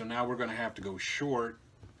 and so now we're going to have to go short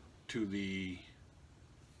to the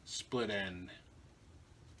split end.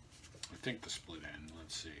 I think the split end,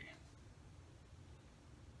 let's see.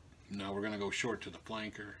 No, we're going to go short to the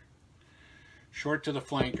flanker. Short to the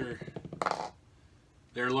flanker.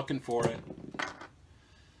 They're looking for it.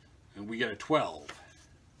 And we get a 12.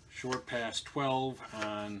 Short pass 12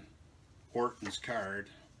 on Orton's card.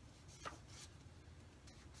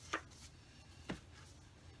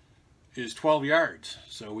 Is 12 yards,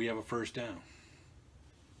 so we have a first down.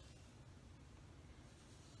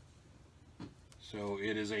 So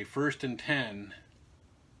it is a 1st and 10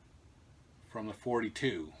 from the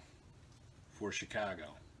 42 for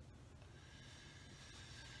Chicago.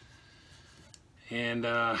 And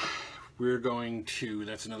we're going to,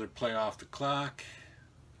 that's another play off the clock.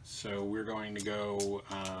 So we're going to go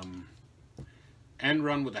end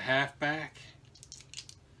run with a halfback.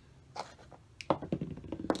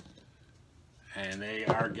 And they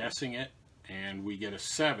are guessing it. And we get a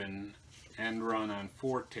 7 end run on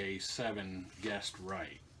Forte, 7 guessed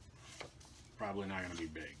right. Probably not going to be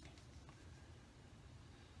big.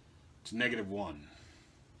 It's -1.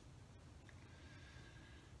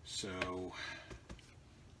 So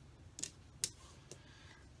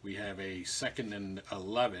we have a 2nd and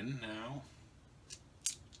 11 now.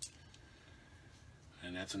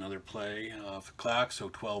 And that's another play off the clock, so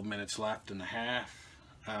 12 minutes left in the half.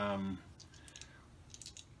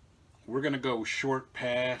 We're going to go short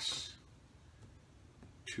pass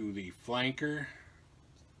to the flanker.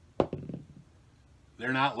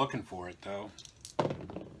 They're not looking for it, though.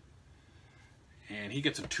 And he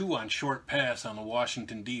gets a 2 on short pass on the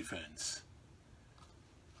Washington defense.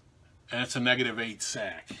 And it's a -8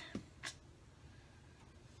 sack.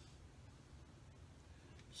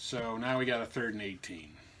 So now we got a 3rd and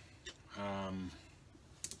 18.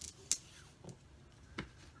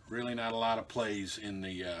 Really not a lot of plays in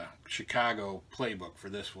the Chicago playbook for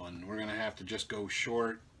this one. We're going to have to just go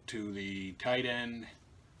short to the tight end.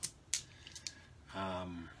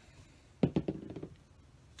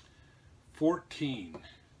 14.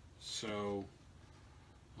 So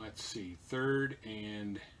let's see, 3rd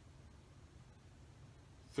and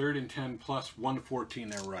 10 plus 114.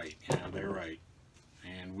 They're right. Yeah, they're right.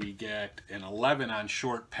 And we get an 11 on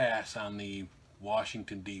short pass on the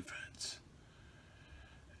Washington defense.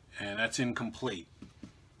 And that's incomplete.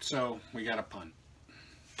 So we got a punt.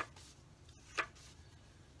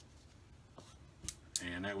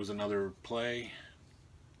 And that was another play.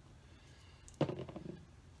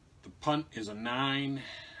 The punt is a 9,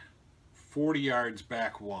 40 yards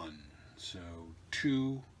back 1. So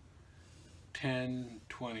 2, 10,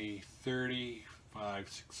 20, 30, 5,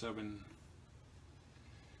 6, 7.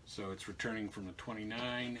 So it's returning from the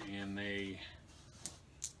 29, and they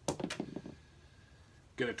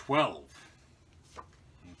get a 12.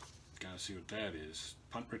 Gotta see what that is.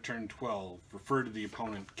 Punt return 12. Refer to the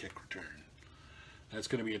opponent kick return. That's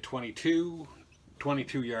going to be a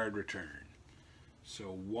 22-yard return.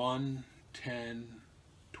 So 1, 10,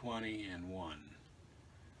 20, and 1.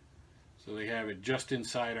 So they have it just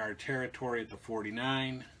inside our territory at the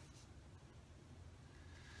 49.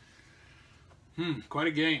 Quite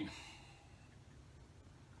a game.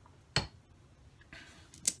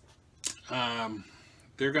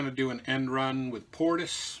 They're going to do an end run with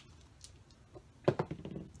Portis.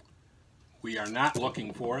 We are not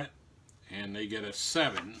looking for it. And they get a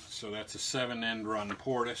 7. So that's a 7 end run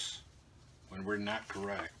Portis when we're not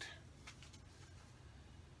correct.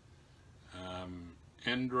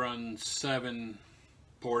 End run 7.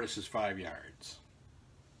 Portis is 5 yards.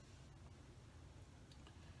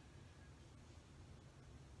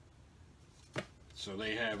 So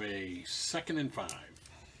they have a 2nd and 5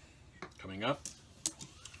 coming up.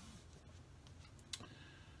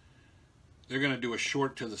 They're going to do a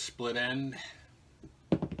short to the split end.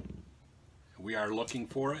 We are looking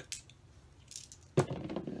for it.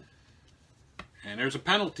 And there's a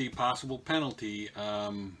penalty, possible penalty,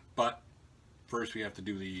 but first we have to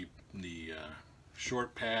do the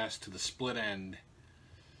short pass to the split end.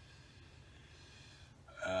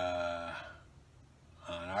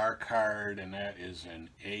 On our card, and that is an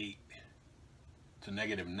 8 to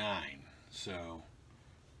 -9. So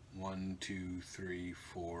 1, 2, 3,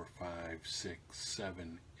 4, 5, 6,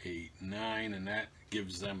 7, 8, 9, and that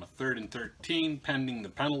gives them a 3rd and 13 pending the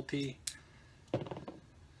penalty.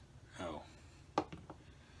 Oh.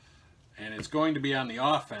 And it's going to be on the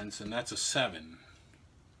offense, and that's a 7.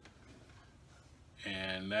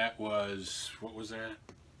 And that was, what was that?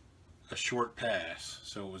 A short pass.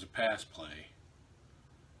 So it was a pass play.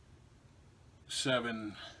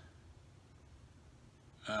 7.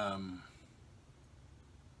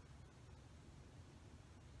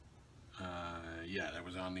 Yeah, that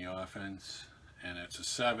was on the offense, and it's a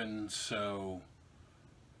 7. So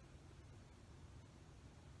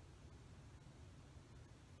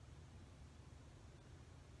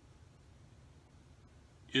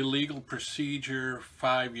illegal procedure,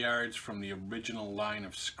 5 yards from the original line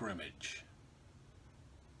of scrimmage.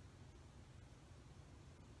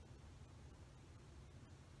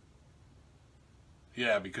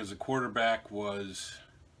 Yeah, because the quarterback was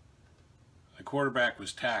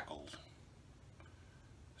tackled.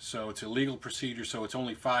 So it's illegal procedure, so it's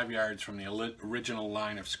only 5 yards from the original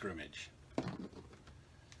line of scrimmage.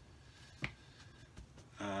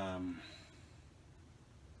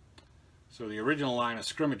 So the original line of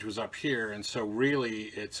scrimmage was up here, and so really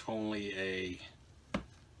it's only a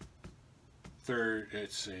third,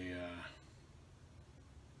 it's a,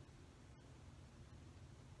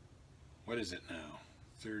 what is it now?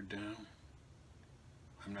 3rd down?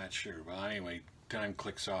 I'm not sure. Well, anyway, time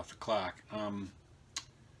clicks off the clock.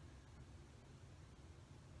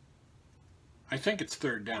 I think it's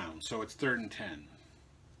 3rd down, so it's 3rd and 10.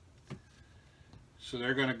 So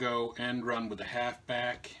they're going to go end run with the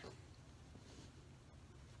halfback.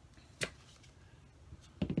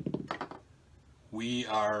 We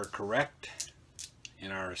are correct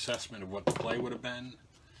in our assessment of what the play would have been.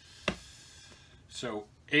 So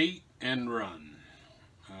 8 end run.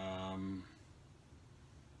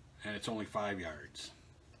 And it's only 5 yards.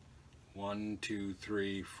 1, 2,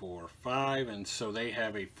 3, 4, 5, and so they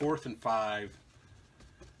have a 4th and 5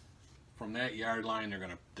 from that yard line.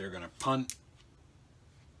 They're gonna punt.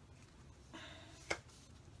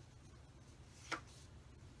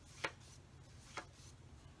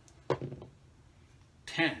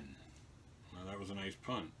 Ten. Well, that was a nice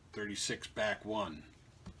punt. 36 back 1.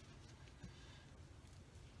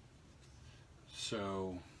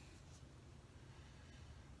 So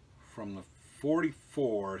from the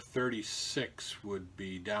 44, 36 would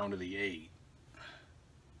be down to the 8.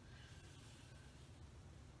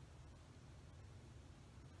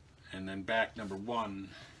 And then back number 1.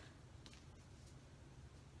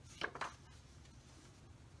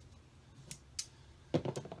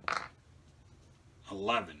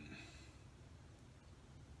 $11.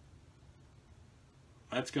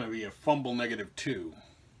 That's going to be a fumble -2.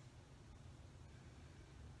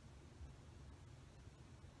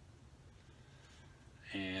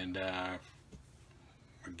 And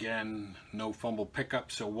again, no fumble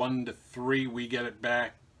pickup. So 1 to 3 we get it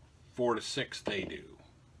back. 4 to 6 they do.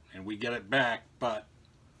 And we get it back, but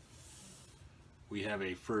we have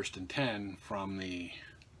a 1st and 10 from the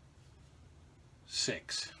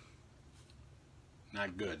 6.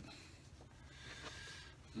 Not good.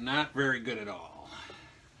 Not very good at all.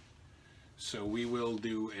 So we will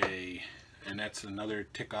do and that's another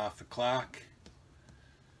tick off the clock.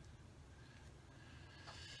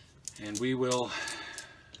 And we will,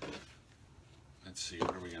 let's see,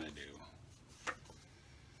 what are we going to do?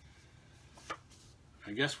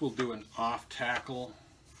 I guess we'll do an off tackle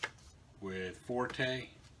with Forte.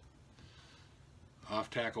 Off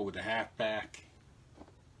tackle with the halfback.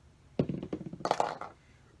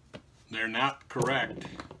 They're not correct,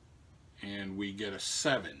 and we get a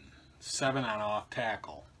 7. 7 on off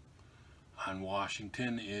tackle on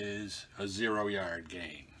Washington is a 0-yard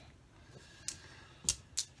gain.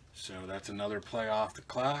 So that's another play off the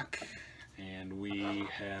clock, and we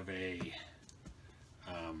have a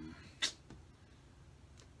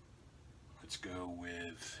let's go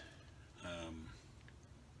with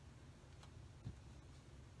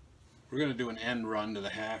we're going to do an end run to the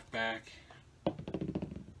halfback.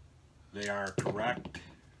 They are correct.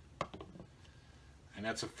 And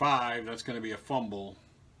that's a 5. That's going to be a fumble.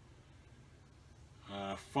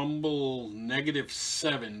 Fumble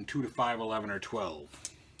 -7, 2 to 5, 11, or 12.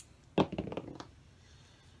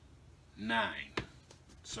 9.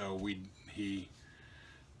 So he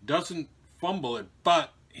doesn't fumble it,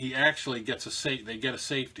 but he actually gets they get a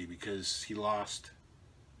safety because he lost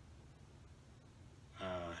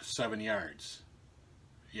 7 yards.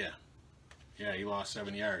 Yeah, he lost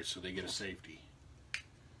 7 yards, so they get a safety.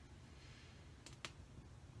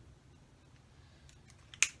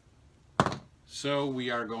 So we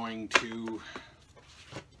are going to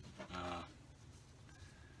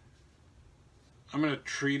I'm going to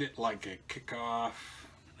treat it like a kickoff.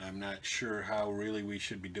 I'm not sure how really we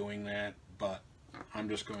should be doing that, but I'm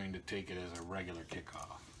just going to take it as a regular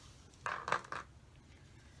kickoff.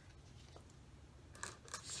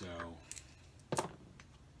 So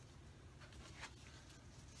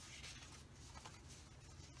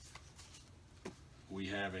we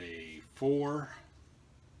have a 4,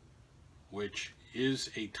 which is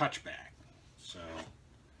a touchback. So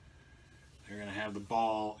they're going to have the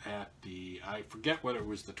ball at the, I forget whether it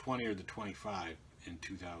was the 20 or the 25 in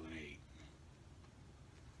 2008.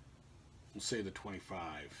 We'll say the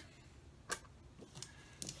 25.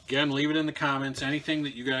 Again, leave it in the comments. Anything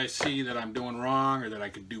that you guys see that I'm doing wrong or that I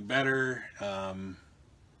could do better,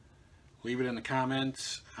 leave it in the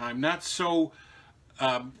comments. I'm not so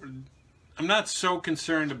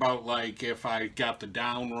concerned about like if I got the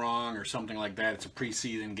down wrong or something like that. It's a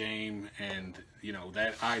preseason game, and you know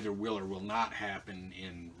that either will or will not happen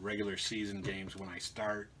in regular season games when I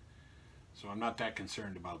start. So I'm not that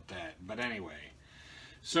concerned about that. But anyway,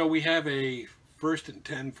 so we have a 1st and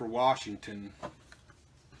 10 for Washington,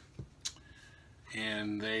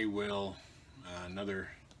 and they will another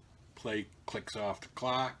play clicks off the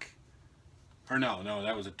clock. Or no,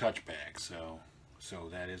 that was a touchback. So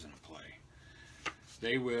that isn't a play.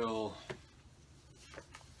 They will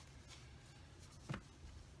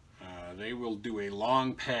do a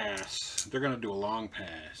long pass. They're going to do a long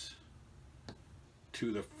pass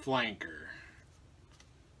to the flanker,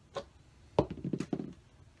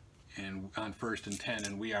 and on 1st and 10,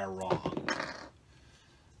 and we are wrong.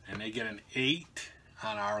 And they get an 8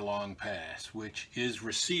 on our long pass, which is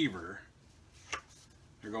receiver.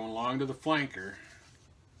 They're going long to the flanker.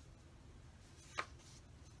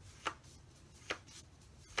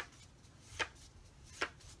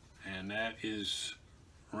 is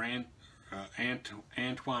Antoine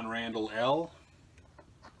Randall L.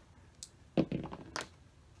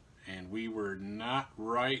 And we were not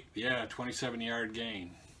right. Yeah, 27-yard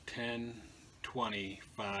gain. 10, 20,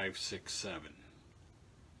 5, 6, 7.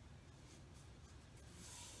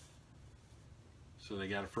 So they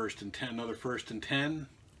got a 1st and 10, another 1st and 10.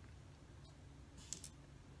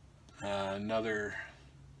 Another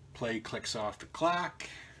play clicks off the clock.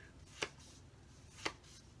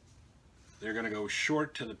 They're going to go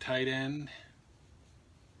short to the tight end.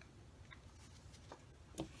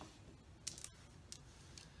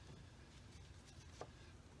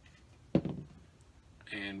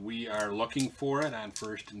 And we are looking for it on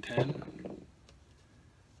 1st and 10.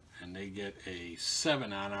 And they get a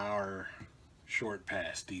 7 on our short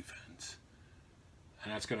pass defense.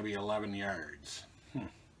 And that's going to be 11 yards.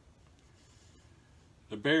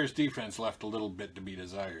 The Bears defense left a little bit to be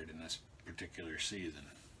desired in this particular season.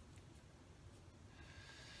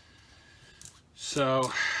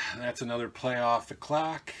 So that's another play off the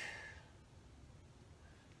clock.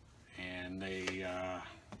 And they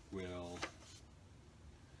will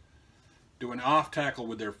do an off tackle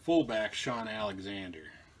with their fullback, Sean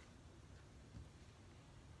Alexander.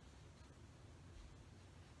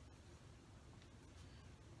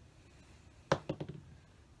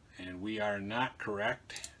 And we are not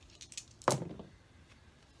correct.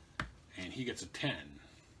 And he gets a 10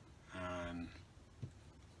 on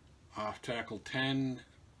off tackle. 10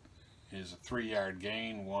 is a 3-yard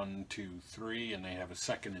gain. 1, 2, 3, and they have a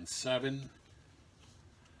 2nd and 7.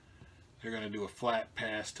 They're going to do a flat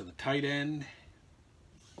pass to the tight end.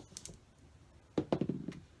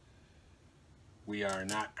 We are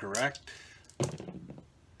not correct.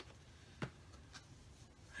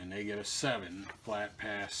 And they get a 7. Flat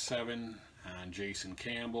pass 7 on Jason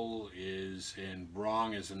Campbell is in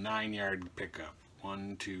Brong is a 9-yard pickup.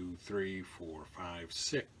 1, 2, 3, 4, 5,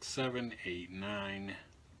 6, 7, 8, 9.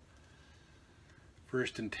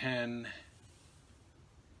 1st and 10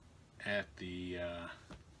 at the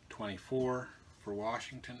 24 for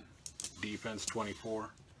Washington. Defense 24.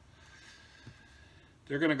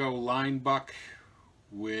 They're going to go line buck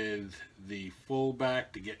with the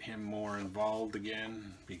fullback to get him more involved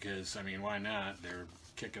again, because, I mean, why not? They're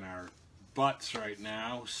kicking our butts right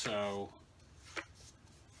now. So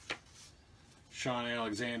Sean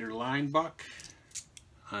Alexander line buck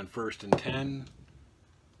on 1st and 10.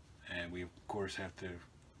 And we, of course, have to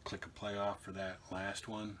click a playoff for that last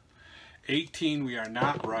one. 18, we are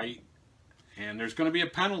not right. And there's going to be a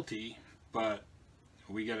penalty, but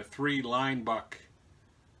we get a 3 line buck.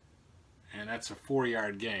 And that's a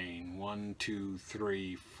 4-yard gain. 1, 2,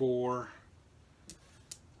 3, 4.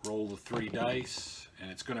 Roll the 3 dice. And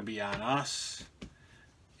it's going to be on us.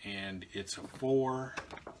 And it's a 4.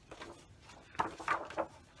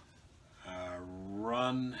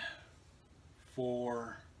 Run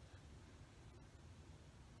 4.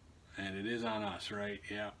 And it is on us, right?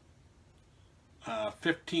 Yeah.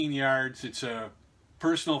 15 yards. It's a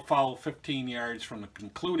personal foul 15 yards from the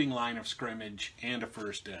concluding line of scrimmage and a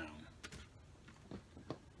 1st down.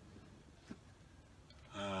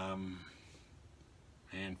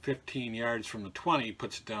 And 15 yards from the 20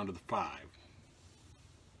 puts it down to the 5.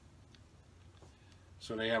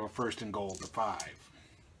 So they have a 1st and goal at the 5.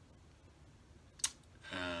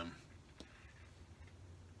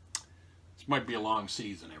 This might be a long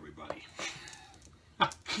season, everybody.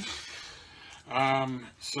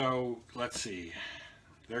 So let's see.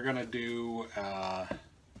 They're going to do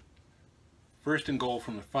 1st and goal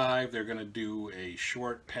from the 5. They're going to do a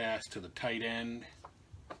short pass to the tight end.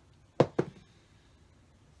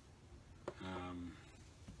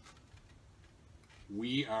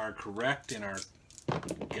 We are correct in our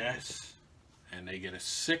guess, and they get a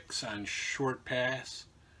 6 on short pass.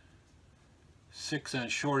 6 on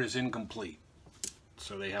short is incomplete.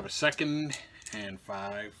 So they have a 2nd and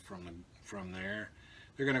 5 from there.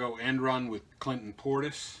 They're going to go end run with Clinton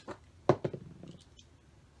Portis.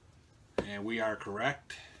 And we are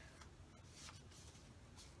correct.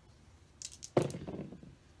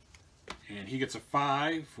 And he gets a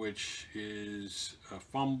 5, which is a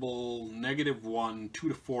fumble, -1, 2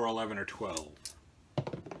 to 4, 11, or 12.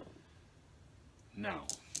 No,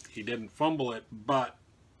 he didn't fumble it, but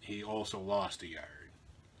he also lost a yard.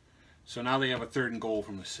 So now they have a 3rd and goal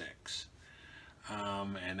from the 6.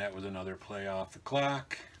 And that was another play off the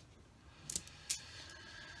clock.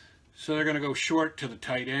 So they're going to go short to the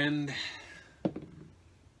tight end.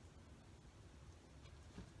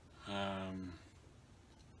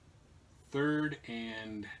 3rd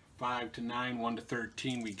and 5 to 9, 1 to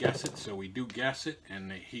 13. We guess it, so we do guess it, and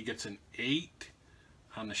he gets an 8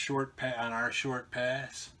 on the short on our short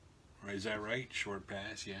pass. Or is that right? Short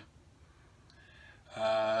pass, yeah.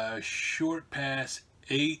 Short pass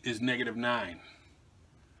 8 is -9.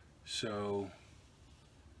 So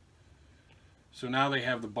now they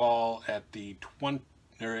have the ball at the 20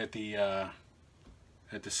 or at the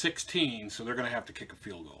 16, so they're going to have to kick a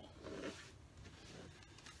field goal.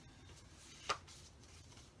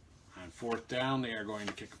 On 4th down, they are going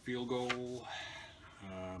to kick a field goal.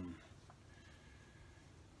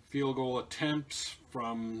 Field goal attempts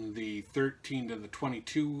from the 13 to the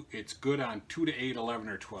 22. It's good on 2 to 8, 11,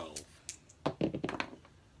 or 12.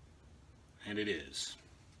 And it is.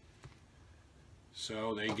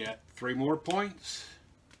 So they get 3 more points.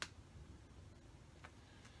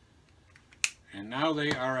 And now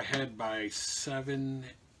they are ahead by 7,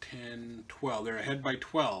 10, 12. They're ahead by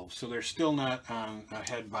 12, so they're still not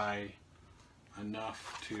ahead by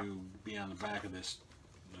enough to be on the back of this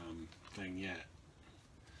thing yet.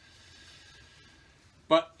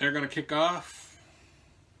 But they're going to kick off.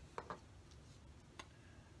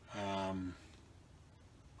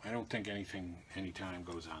 I don't think any time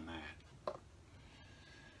goes on that.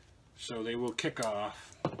 So they will kick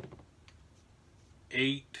off.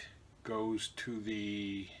 8 goes to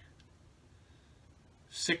the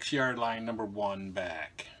 6-yard line, number 1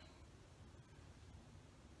 back.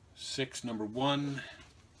 6, number 1.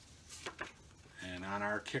 And on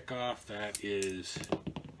our kickoff, that is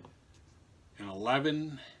an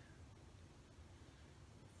 11.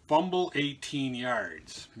 Fumble 18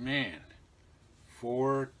 yards. Man.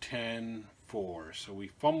 4, 10, 4. So we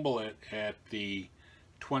fumble it at the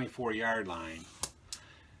 24-yard line.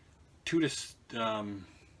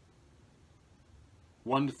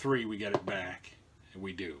 1 to 3 we get it back, and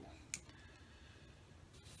we do.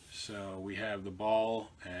 So we have the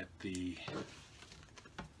ball at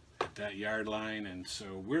that yard line, and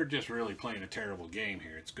so we're just really playing a terrible game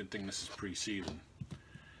here. It's a good thing this is preseason.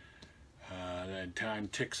 That time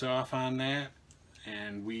ticks off on that,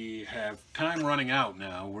 and we have time running out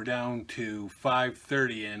now. We're down to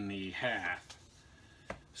 5:30 in the half.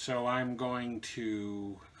 So I'm going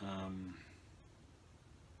to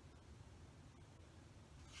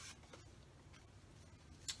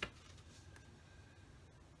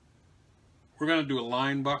we're going to do a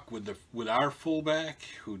line buck with our fullback,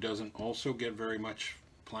 who doesn't also get very much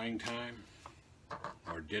playing time,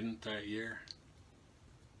 or didn't that year.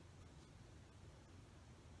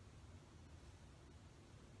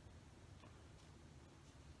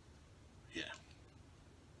 Yeah.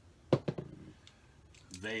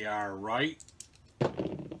 They are right.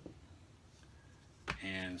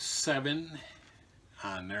 And 7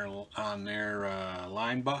 on their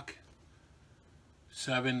line buck.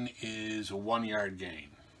 7 is a 1-yard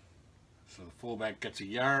gain. So the fullback gets a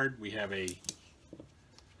yard. We have a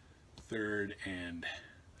 2nd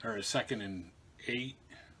and 8.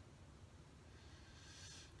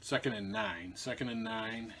 2nd and 9. 2nd and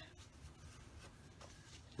 9.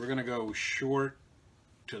 We're going to go short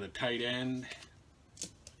to the tight end.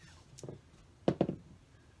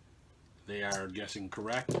 They are guessing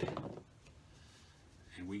correct.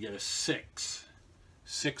 And we get a 6.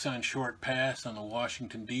 6 on short pass on the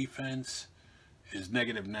Washington defense is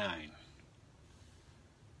 -9.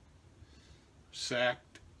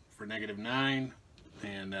 Sacked for -9,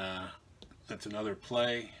 and that's another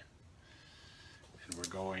play. And we're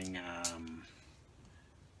going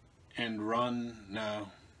end run.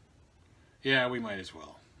 No. Yeah, we might as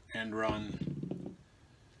well. End run.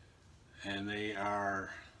 And they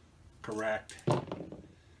are correct.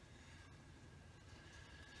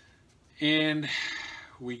 And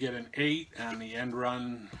we get an 8 on the end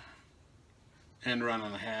run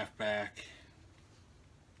on the halfback.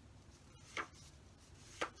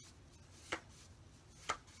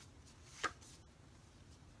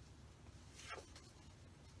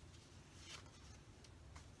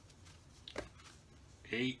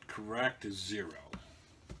 Eight correct is 0.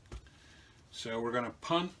 So we're going to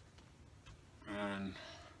punt on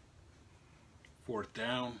 4th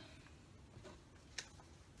down.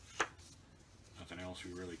 Nothing else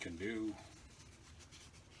we really can do.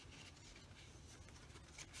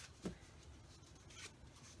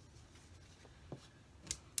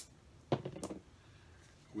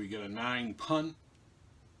 We get a 9 punt,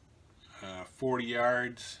 40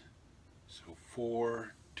 yards. So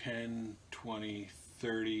 4, 10, 20,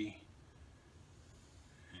 30.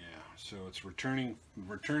 Yeah, so it's returning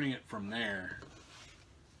it from there.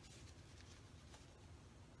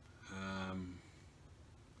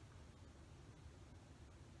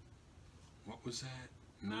 What was that?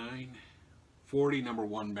 9, 40, number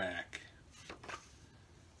 1 back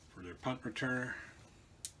for their punt returner.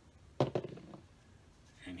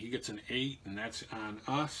 And he gets an 8, and that's on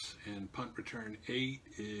us, and punt return 8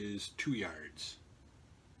 is 2 yards.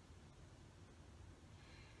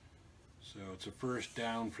 So it's a first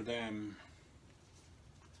down for them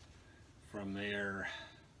from their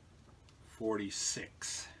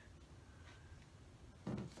 46.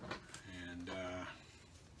 And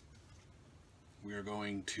we are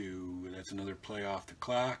going to, that's another play off the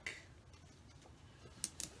clock.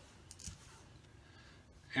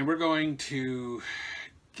 And we're going to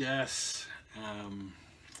guess,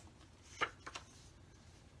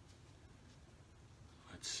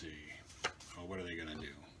 let's see, oh, what are they going to do?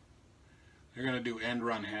 They're going to do end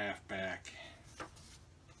run halfback.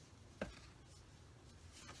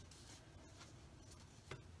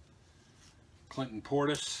 Clinton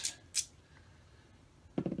Portis.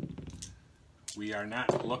 We are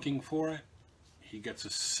not looking for it. He gets a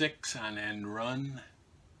 6 on end run,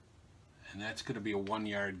 and that's going to be a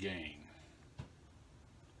 1-yard gain.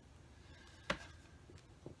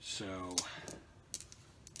 So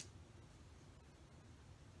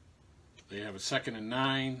they have a 2nd and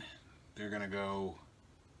 9. They're going to go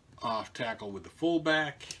off tackle with the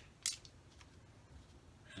fullback,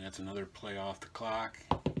 and that's another play off the clock.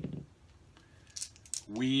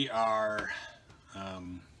 We are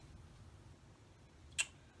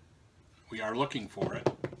looking for it,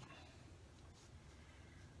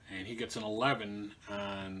 and he gets an 11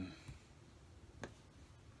 on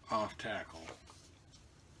off tackle.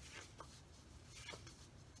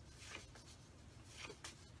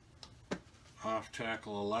 Off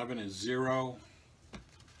tackle 11 is 0.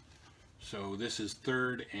 So this is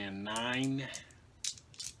 3rd and 9.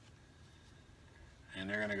 And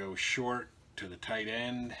they're going to go short to the tight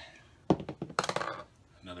end.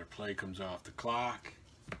 Another play comes off the clock.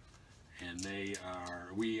 And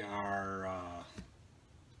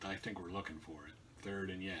I think we're looking for it.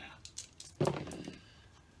 3rd and yeah.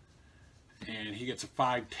 And he gets a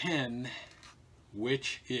 5-10,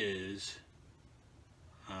 which is,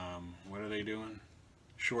 what are they doing?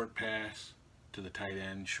 Short pass to the tight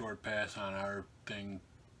end. Short pass on our thing,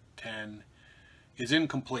 10, is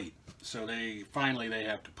incomplete. So they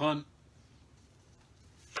have to punt.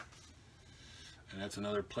 And that's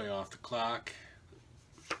another play off the clock.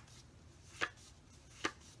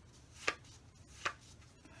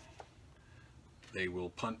 They will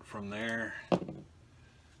punt from there.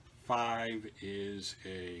 5 is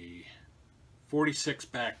a 46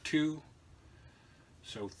 back 2.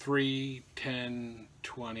 So 3, 10,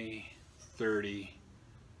 20, 30,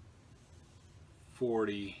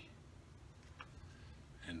 40,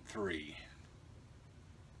 and 3.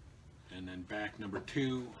 And then back number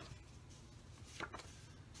 2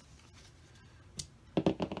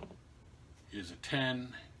 is a 10.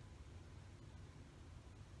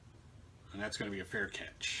 And that's going to be a fair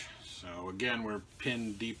catch. So again, we're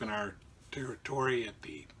pinned deep in our territory at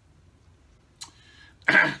the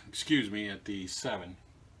excuse me, at the 7.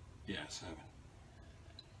 Yeah, 7.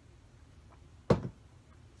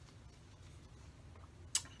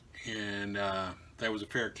 And that was a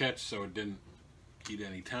fair catch, so it didn't eat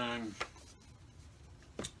any time.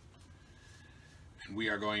 And we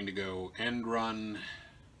are going to go end run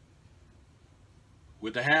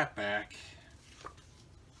with the halfback.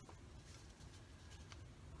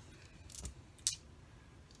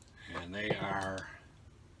 And they are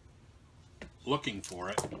looking for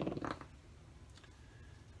it,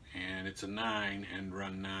 and it's a 9, end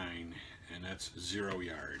run 9, and that's 0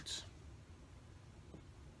 yards.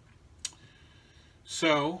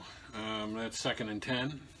 So that's 2nd and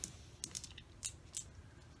 10.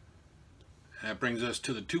 That brings us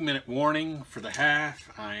to the 2-minute warning for the half.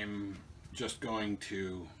 I'm just going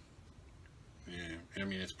to, I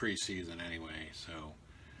mean, it's preseason anyway, so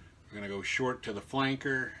we're going to go short to the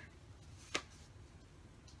flanker.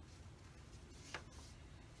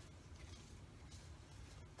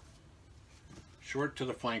 Short to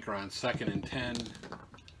the flanker on 2nd and 10.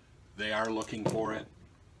 They are looking for it.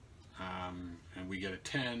 And we get a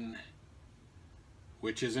 10,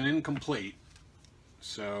 which is an incomplete.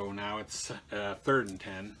 So now it's 3rd and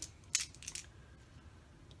 10.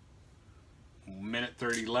 Minute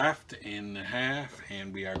 30 left in the half,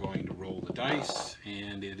 and we are going to roll the dice.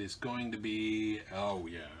 And it is going to be, oh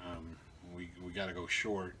yeah, we got to go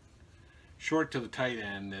short. Short to the tight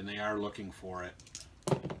end, and they are looking for it.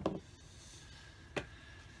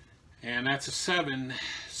 And that's a 7.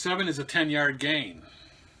 7 is a 10-yard gain.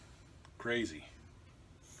 Crazy.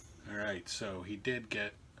 All right, so he did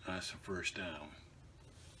get us a first down.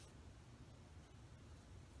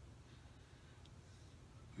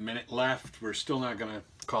 Minute left. We're still not going to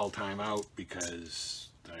call timeout because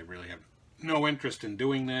I really have no interest in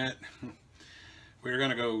doing that. We're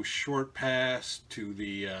going to go short pass to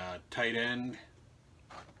the tight end.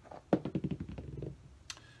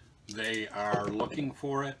 They are looking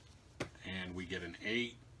for it, and we get an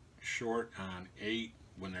 8. Short on 8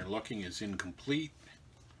 when they're looking is incomplete.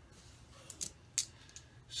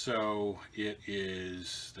 So it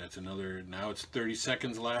is, that's another, now it's 30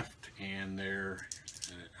 seconds left, and they're,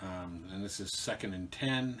 and this is 2nd and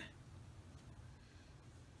 10.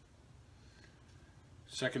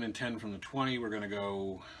 2nd and 10 from the 20. We're going to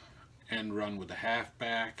go end run with the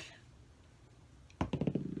halfback.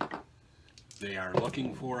 They are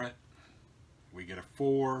looking for it. We get a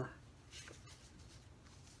 4.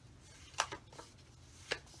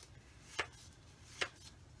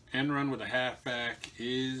 End run with a halfback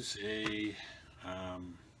is a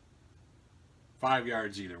 5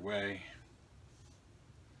 yards either way.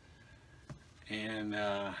 And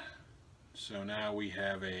so now we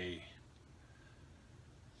have it's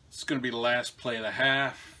going to be the last play of the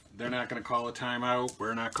half. They're not going to call a timeout.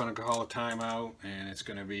 We're not going to call a timeout. And it's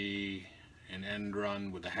going to be an end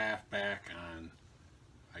run with the halfback on,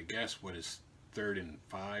 I guess, what is 3rd and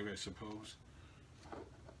 5, I suppose.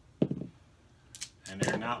 And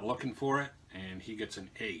they're not looking for it, and he gets an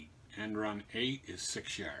 8. End run 8 is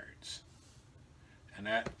 6 yards. And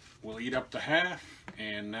that will eat up the half,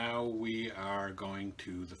 and now we are going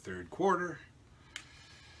to the 3rd quarter.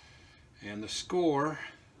 And the score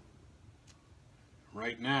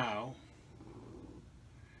right now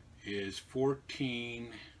is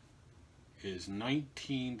 19-7.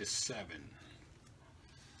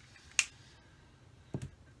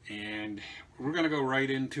 And we're going to go right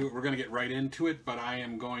into it. We're going to get right into it, but I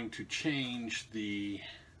am going to change the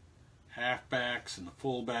halfbacks and the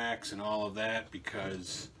fullbacks and all of that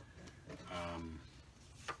because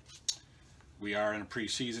we are in a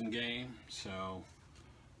preseason game. So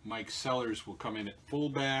Mike Sellers will come in at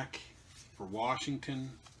fullback for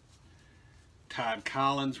Washington. Todd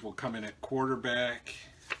Collins will come in at quarterback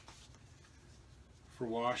for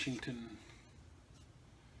Washington.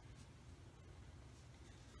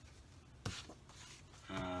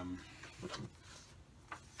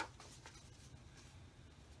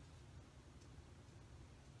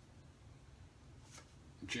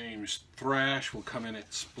 James Thrash will come in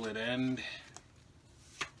at split end.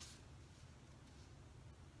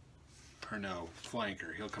 Or no,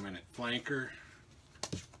 flanker. He'll come in at flanker.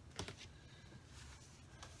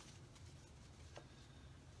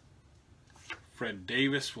 Fred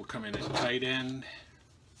Davis will come in at tight end.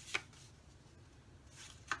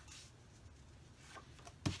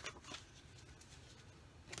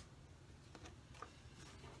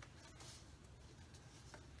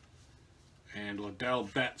 And Liddell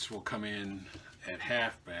Betts will come in at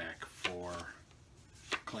halfback for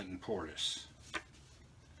Clinton Portis.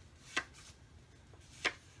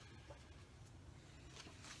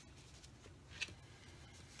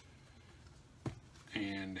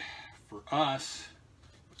 And for us,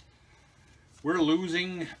 we're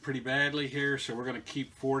losing pretty badly here, so we're going to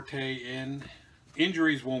keep Forte in.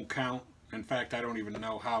 Injuries won't count. In fact, I don't even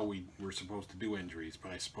know how we're supposed to do injuries,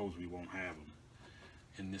 but I suppose we won't have them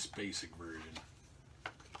in this basic version.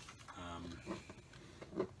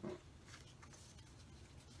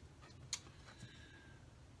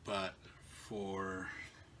 But for,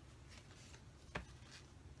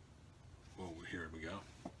 oh, here we go.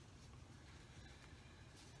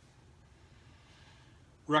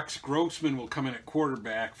 Rex Grossman will come in at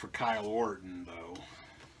quarterback for Kyle Orton, though.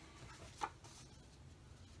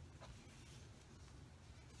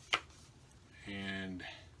 And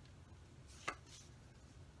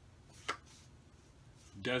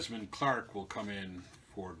Desmond Clark will come in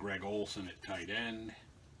for Greg Olson at tight end.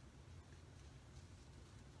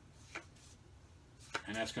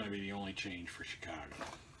 And that's going to be the only change for Chicago.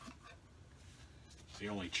 The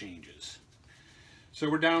only changes. So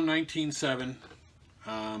we're down 19-7.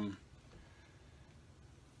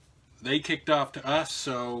 They kicked off to us,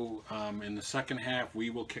 so in the second half we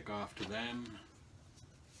will kick off to them.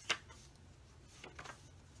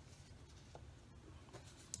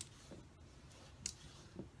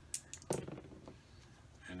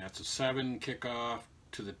 And that's a 7 kickoff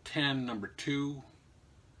to the 10, number 2.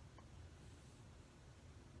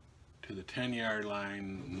 To the 10-yard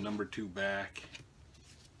line, number 2 back.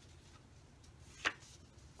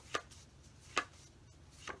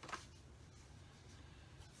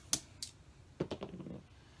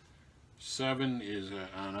 Seven is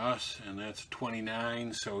on us, and that's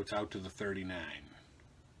 29, so it's out to the 39.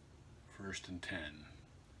 1st and 10.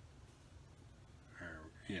 Or,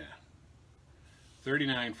 yeah.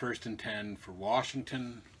 39, 1st and 10 for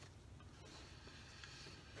Washington.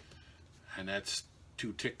 And that's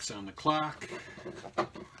 2 ticks on the clock.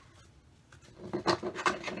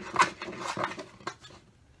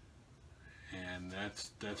 And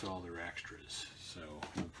that's all their extras. So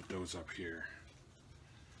we'll put those up here.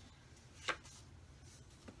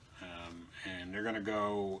 And they're going to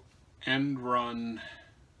go end run.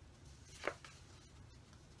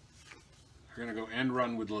 They're going to go end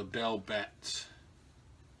run with Liddell Betts.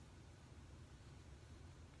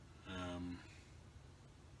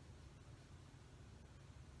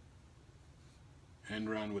 End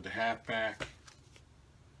run with the halfback.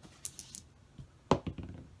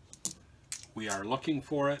 We are looking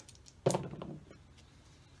for it.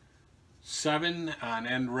 7 on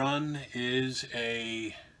end run is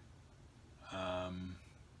a on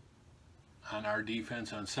our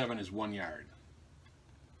defense on 7 is 1 yard.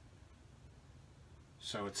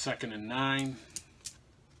 So it's 2nd and 9.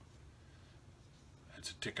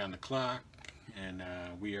 That's a tick on the clock, and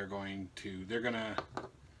we are going to.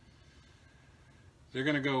 They're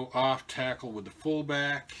gonna go off tackle with the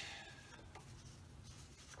fullback.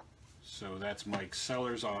 So that's Mike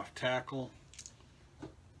Sellers off tackle.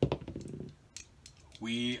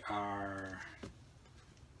 We are,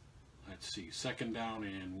 let's see, 2nd down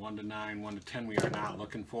and 1 to 9, 1 to 10. We are not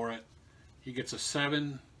looking for it. He gets a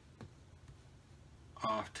 7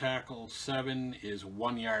 off tackle. 7 is a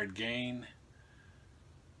 1 yard gain.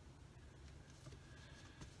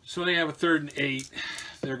 So they have a 3rd and 8.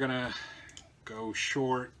 They're gonna go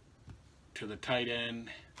short to the tight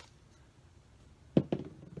end.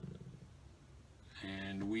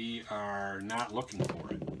 And we are not looking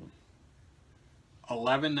for it.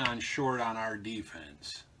 11 on short on our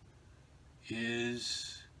defense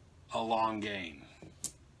is a long gain.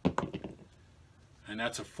 And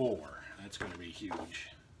that's a 4. That's going to be huge.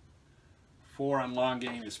 4 on long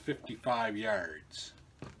gain is 55 yards.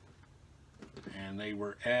 And they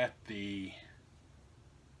were at the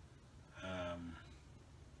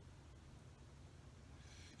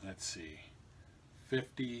let's see,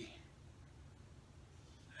 50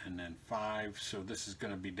 and then 5, so this is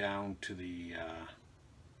going to be down to the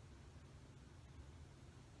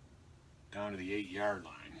 8-yard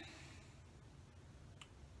line.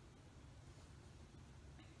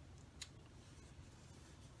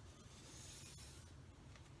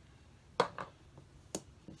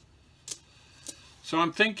 So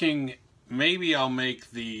I'm thinking maybe I'll make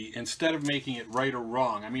instead of making it right or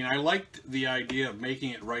wrong, I mean, I liked the idea of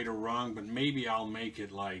making it right or wrong, but maybe I'll make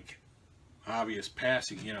it like obvious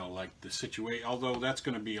passing, you know, like the situation, although that's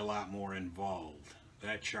going to be a lot more involved.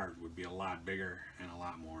 That chart would be a lot bigger and a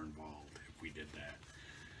lot more involved if we did that.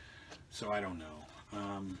 So I don't know.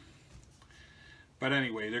 But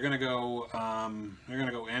anyway, they're going to go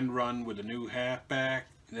end run with a new halfback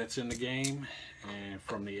that's in the game, and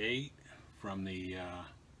from the 8, from the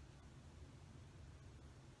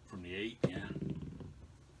 8, yeah.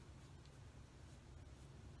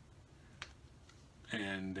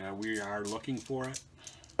 And we are looking for it.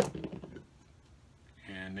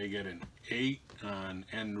 And they get an 8 on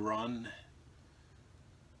end run.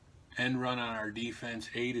 End run on our defense.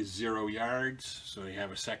 8 is 0 yards, so they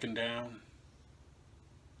have a 2nd down.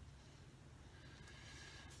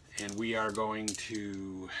 And we are going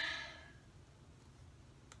to,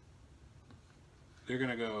 they're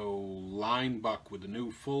going to go line buck with the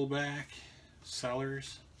new fullback,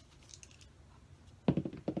 Sellers.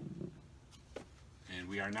 And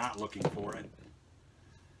we are not looking for it.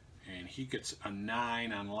 And he gets a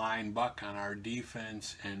 9 on line buck on our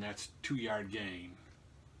defense, and that's 2-yard gain.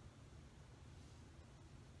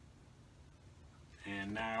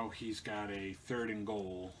 And now he's got a 3rd and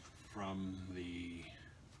goal from the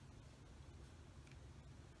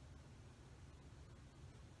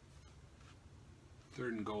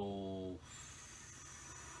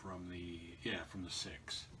from the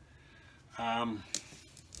 6.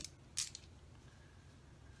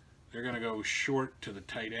 They're going to go short to the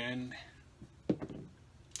tight end.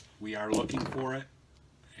 We are looking for it,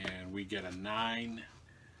 and we get a 9.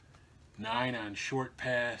 9 on short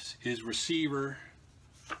pass is receiver,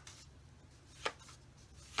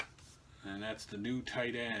 and that's the new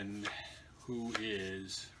tight end, who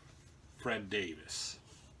is Fred Davis.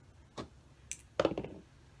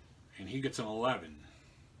 And he gets an 11.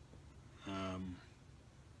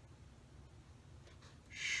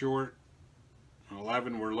 Short,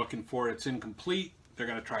 11, we're looking for it. It's incomplete. They're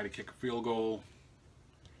going to try to kick a field goal.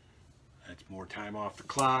 That's more time off the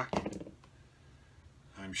clock.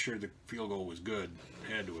 I'm sure the field goal was good.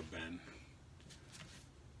 Had to have been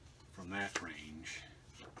from that range.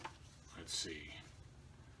 Let's see.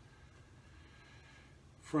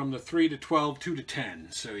 From the 3 to 12, 2 to 10.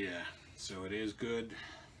 So yeah, so it is good.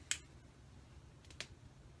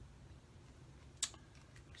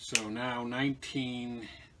 So now 19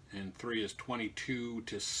 and 3 is 22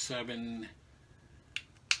 to 7.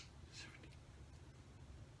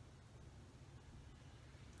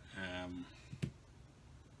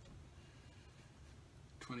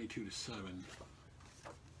 22 to 7.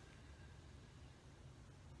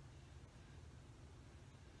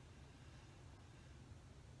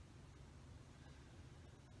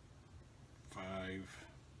 Five.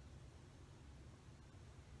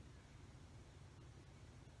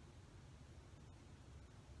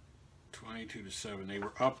 22 to 7. They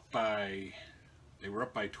were up by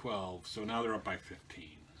 12, so now they're up by 15.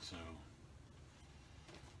 So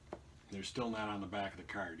they're still not on the back of the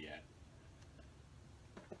card yet.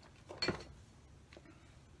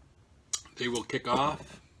 They will kick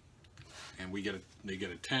off, and they get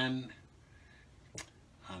a 10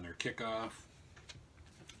 on their kickoff,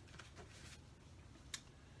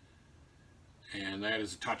 and that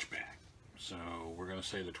is a touchback. So we're going to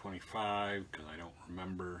say the 25 because I don't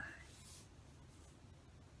remember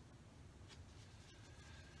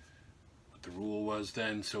what the rule was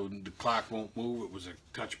then. So the clock won't move. It was a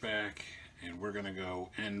touchback, and we're going to go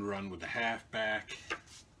end run with the halfback,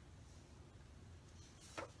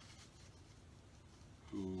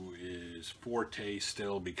 who is Forte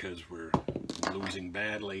still because we're losing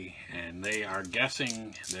badly, and they are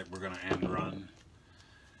guessing that we're going to end run,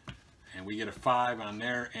 and we get a 5 on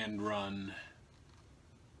their end run.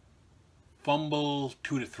 Fumble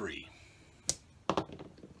 2 to 3.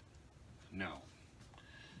 No.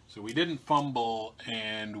 So we didn't fumble,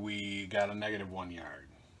 and we got a -1 yard.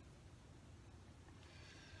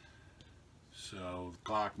 So the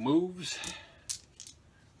clock moves.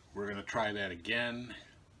 We're going to try that again.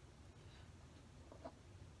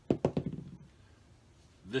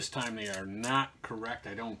 This time they are not correct,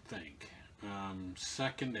 I don't think.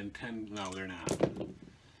 2nd and 10, no, they're not.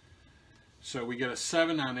 So we get a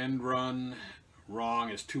 7 on end run. Wrong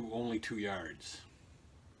is only 2 yards.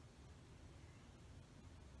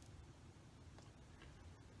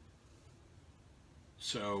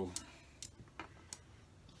 So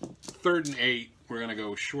 3rd and 8, we're going to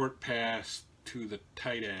go short pass to the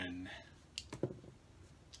tight end.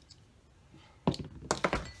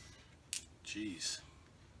 Jeez.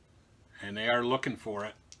 And they are looking for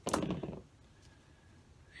it.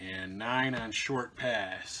 And 9 on short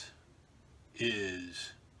pass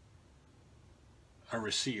is a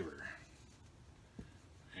receiver.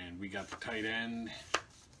 And we got the tight end,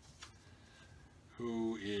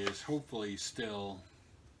 who is hopefully still,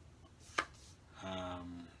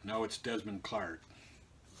 no, it's Desmond Clark.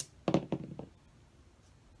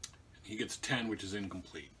 He gets 10, which is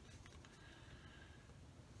incomplete.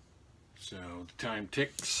 So the time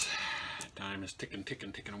ticks. Time is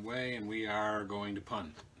ticking away, and we are going to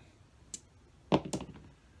punt.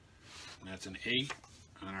 That's an 8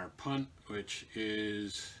 on our punt, which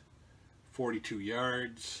is 42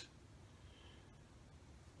 yards.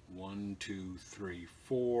 1, 2, 3,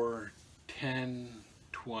 4, 10,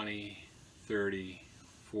 20, 30,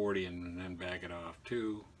 40, and then back it off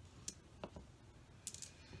 2.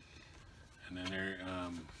 And then they're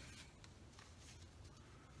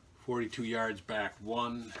 42 yards back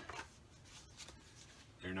 1.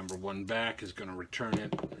 Their number 1 back is going to return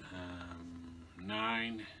it.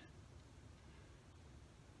 9.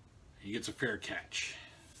 He gets a fair catch.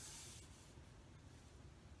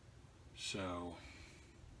 So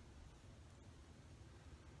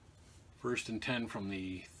 1st and 10 from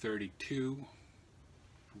the 32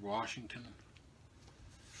 for Washington.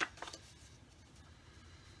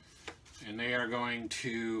 And they're going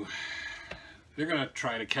to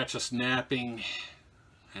try to catch us napping,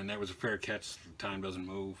 and that was a fair catch. The time doesn't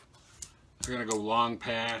move. They're going to go long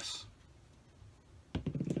pass,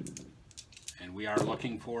 and we are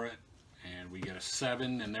looking for it, and we get a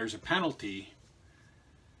 7, and there's a penalty,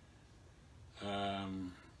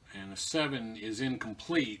 and the 7 is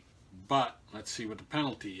incomplete, but let's see what the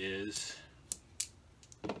penalty is.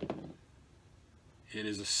 It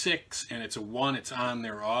is a 6, and it's a 1. It's on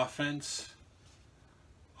their offense.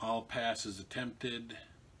 All passes attempted.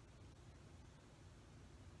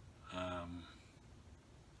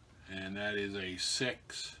 And that is a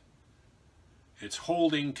 6. It's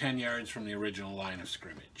holding 10 yards from the original line of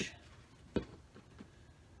scrimmage.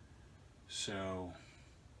 So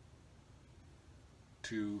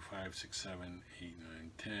 2, 5, 6, 7, 8,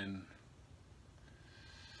 9, 10.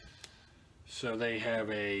 So they have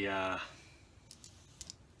a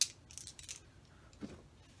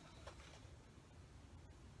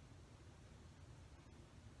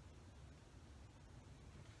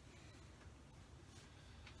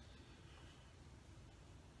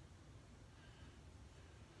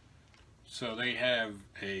So they have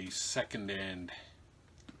a second and,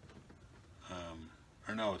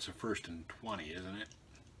 or no, it's a 1st and 20, isn't it?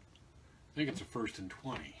 I think it's a 1st and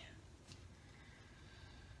 20.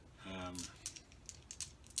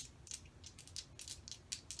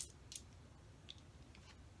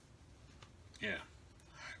 Yeah,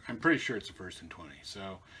 I'm pretty sure it's a 1st and 20.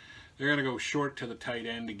 So they're going to go short to the tight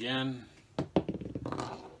end again.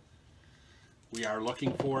 We are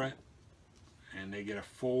looking for it, and they get a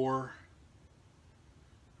 4.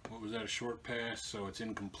 What was that, a short pass? So it's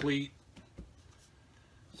incomplete.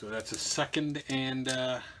 So that's a 2nd and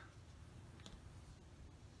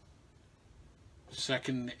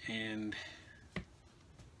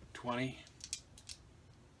 20.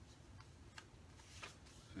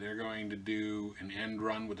 They're going to do an end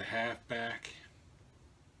run with the halfback.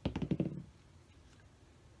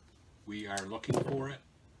 We are looking for it.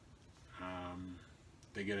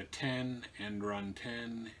 They get a 10, end run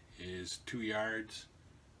 10 is 2 yards.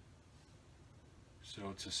 So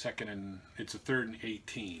it's a 3rd and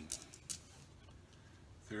 18.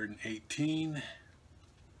 3rd and 18.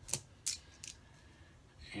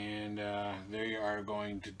 And they are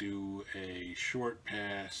going to do a short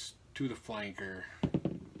pass to the flanker.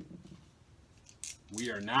 We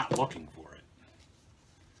are not looking for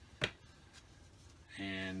it.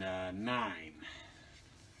 And 9.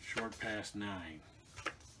 Short pass 9.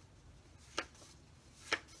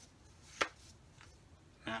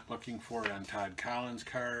 Not looking for it on Todd Collins'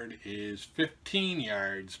 card is 15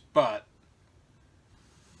 yards, but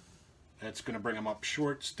that's going to bring them up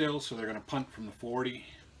short still, so they're going to punt from the 40.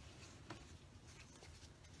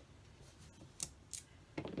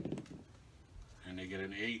 And they get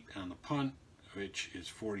an 8 on the punt, which is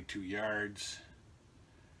 42 yards.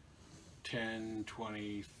 10,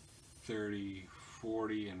 20, 30,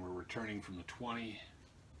 40, and we're returning from the 20.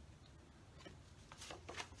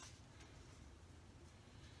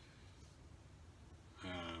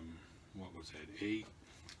 What was that, 8?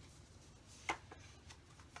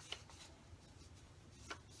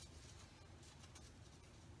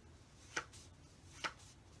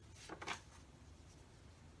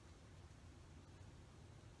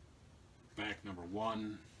 Back number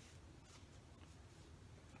 1.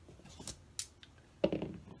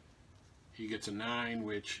 He gets a 9,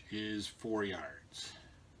 which is 4 yards.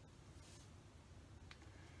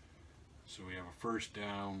 So we have a 1st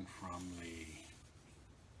down from the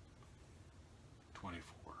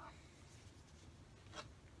 24.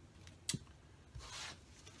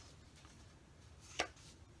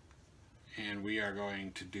 And we are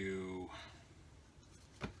going to do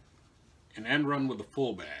an end run with the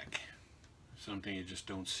fullback. Something you just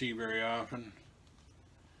don't see very often.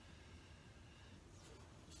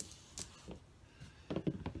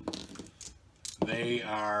 They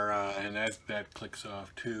are, and that clicks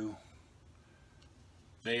off too.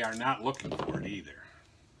 They are not looking for it either.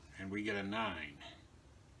 And we get a 9.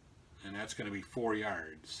 And that's going to be 4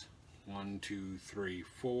 yards. 1, 2, 3,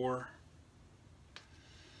 4.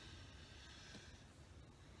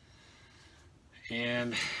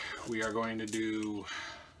 And we are going to do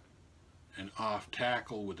an off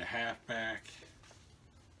tackle with the halfback.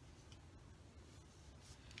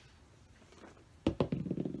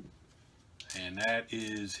 And that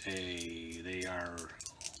is they are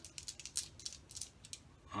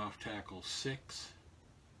off tackle 6.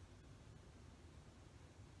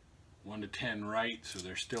 1 to 10 right, so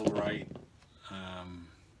they're still right.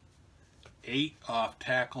 8 off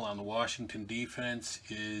tackle on the Washington defense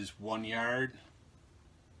is 1 yard.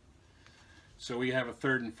 So we have a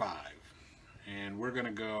 3rd and 5. And we're going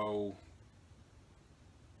to go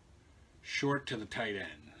short to the tight end.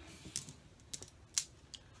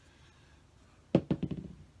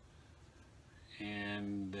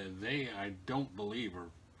 And they, I don't believe, are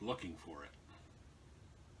looking for it.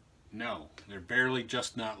 No, they're barely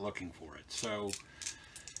just not looking for it. So,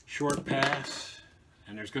 short pass,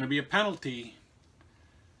 and there's going to be a penalty.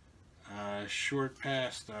 Short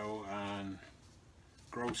pass, though, on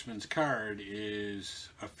Grossman's card is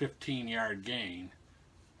a 15-yard gain.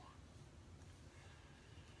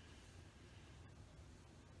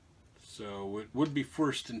 So it would be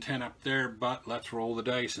 1st and 10 up there, but let's roll the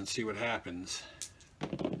dice and see what happens.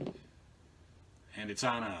 And it's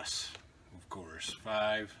on us, of course.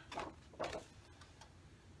 5.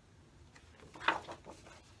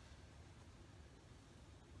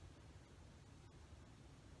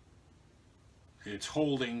 It's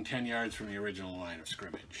holding 10 yards from the original line of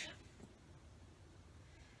scrimmage.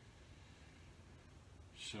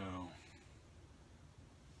 So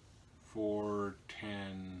 4,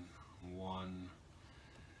 10, 1,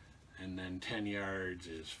 and then 10 yards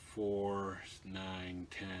is 4, 9,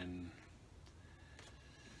 10,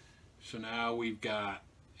 So now we've got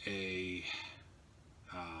a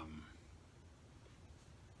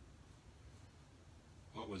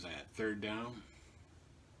what was that? Third down.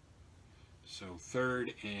 So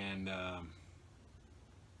third and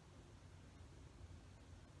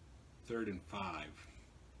 5.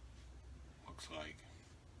 Looks like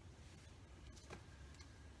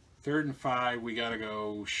 3rd and 5. We got to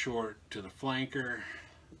go short to the flanker.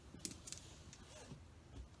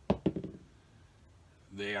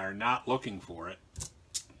 They are not looking for it.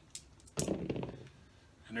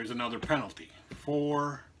 And there's another penalty.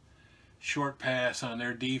 4 short pass on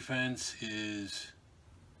their defense is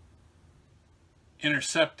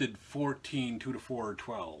intercepted. 14, 2 to 4 or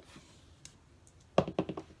 12.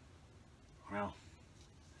 Well,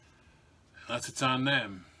 unless it's on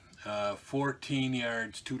them. 14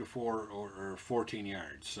 yards, 2 to 4 or 14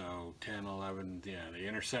 yards. So 10, 11, yeah, they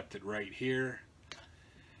intercept it right here.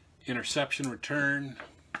 Interception return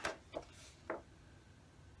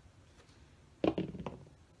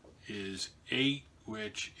is 8,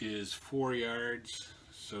 which is 4 yards.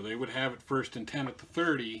 So they would have it 1st and 10 at the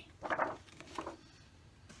 30,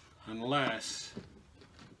 unless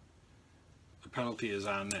the penalty is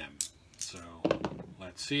on them. So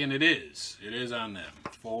let's see, and it is on them.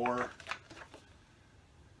 4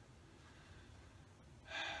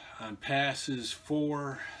 on passes,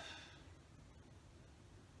 4.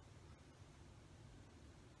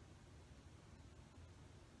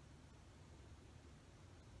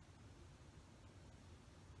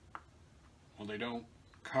 Well, they don't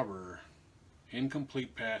cover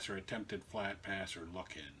incomplete pass or attempted flat pass or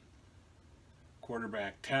look in.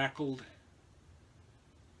 Quarterback tackled.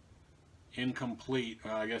 Incomplete.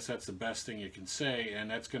 Well, I guess that's the best thing you can say, and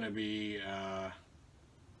that's going to be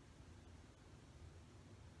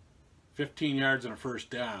 15 yards and a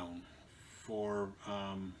 1st down for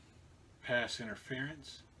pass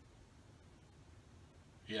interference.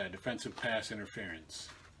 Yeah, defensive pass interference.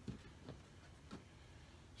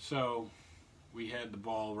 So we had the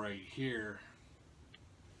ball right here.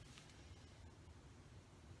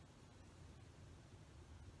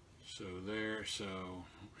 So there, so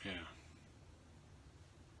yeah.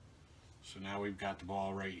 So now we've got the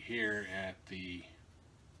ball right here at the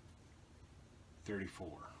 34.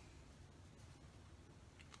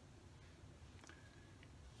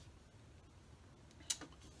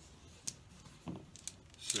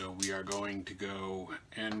 So we are going to go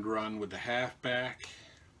end run with the halfback.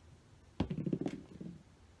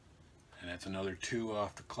 And that's another 2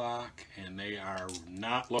 off the clock. And they are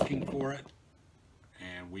not looking for it.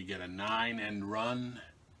 And we get a 9 end run.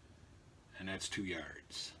 And that's 2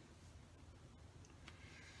 yards.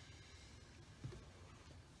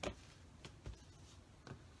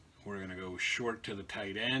 We're going to go short to the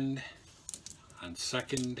tight end on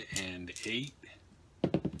 2nd and 8.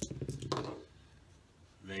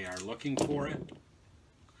 They are looking for it,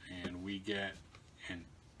 and we get an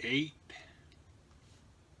 8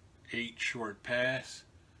 short pass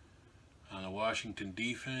on the Washington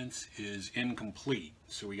defense is incomplete,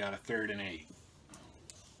 so we got a 3rd and 8.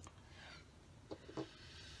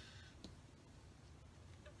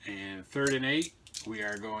 And 3rd and 8, we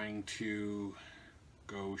are going to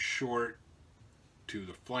go short to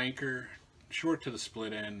the flanker, short to the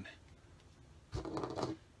split end.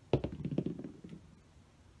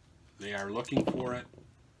 They are looking for it.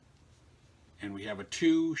 And we have a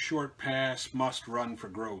 2 short pass, must run for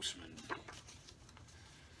Grossman.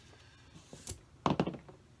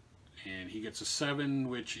 And he gets a 7,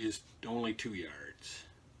 which is only 2 yards.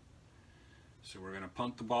 So we're going to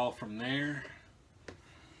punt the ball from there.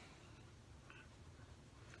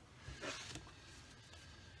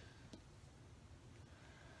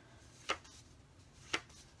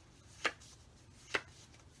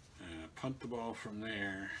 Punt the ball from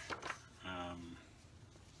there.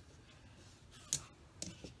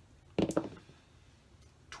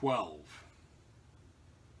 12.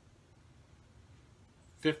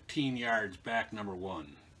 15 yards back number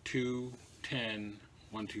 1. 2, 10,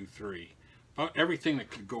 1, 2, 3. About everything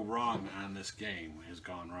that could go wrong on this game has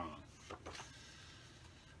gone wrong.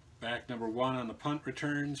 Back number 1 on the punt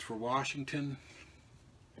returns for Washington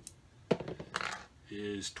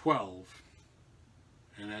is 12.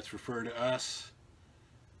 And that's referred to us,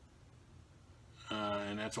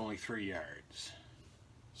 and that's only 3 yards.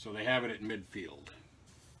 So they have it at midfield,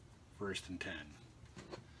 1st and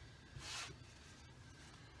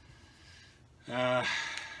 10.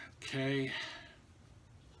 Okay.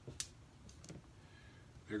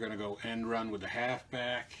 They're going to go end run with the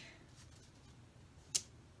halfback.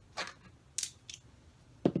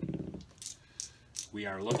 We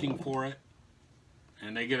are looking for it,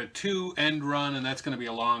 And they get a 2 end run, and that's going to be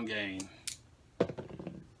a long gain.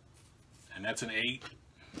 And that's an 8.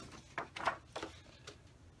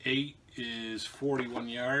 8 is 41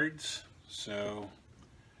 yards, so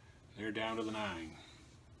they're down to the 9.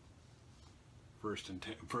 First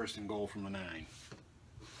and goal from the 9.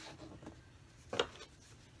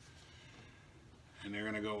 And they're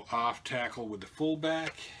going to go off tackle with the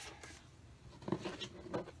fullback.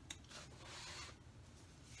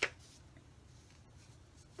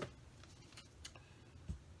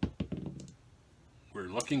 We're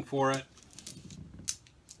looking for it.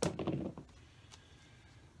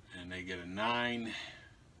 And they get a 9.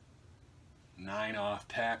 9 off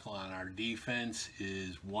tackle on our defense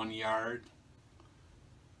is 1 yard.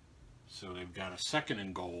 So they've got a second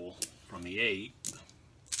and goal from the 8.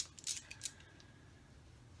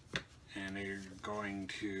 And they're going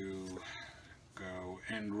to go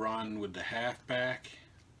end run with the halfback.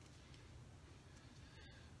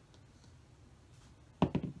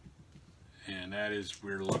 And that is,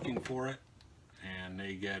 we're looking for it. And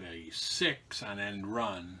they get a 6 on end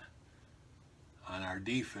run on our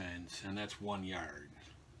defense, and that's 1 yard.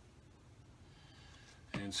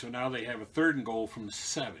 And so now they have a third and goal from the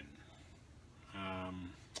 7.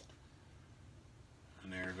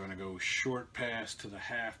 And they're going to go short pass to the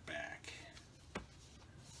halfback.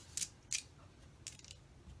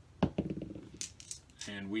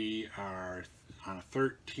 And we are on a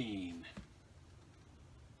 13.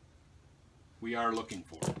 We are looking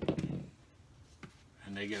for it.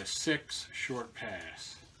 And they get a 6 short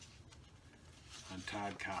pass on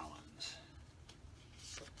Todd Collins.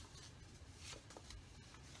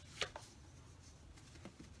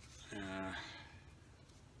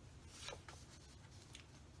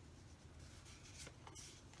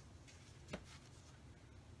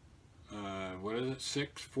 What is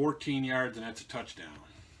it? 14 yards, and that's a touchdown.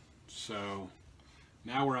 So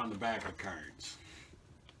now we're on the back of the cards.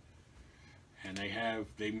 And they have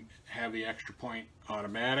the extra point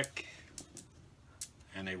automatic,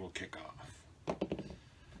 and they will kick off.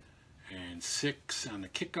 And 6 on the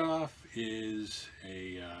kickoff is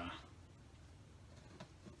a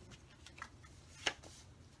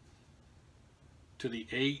to the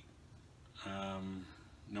 8,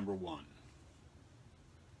 number 1.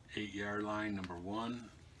 8-yard line, number 1.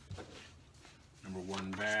 Number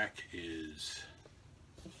 1 back is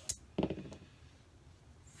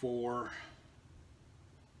 4.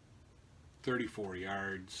 34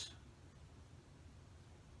 yards.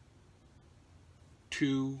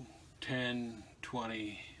 2, 10,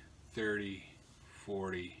 20, 30,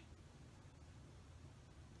 40.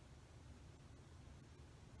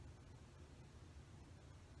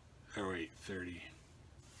 Oh wait, 30.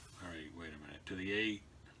 All right, wait a minute. To the 8,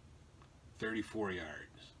 34 yards.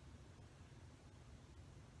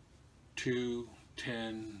 2,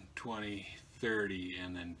 10, 20, 30,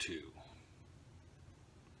 and then 2.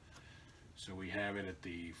 So we have it at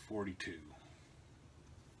the 42.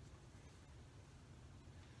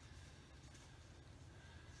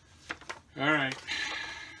 All right.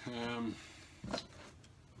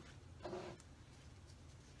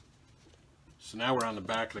 So now we're on the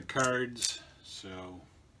back of the cards. So,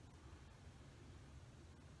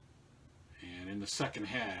 and in the second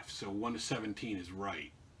half, so 1 to 17 is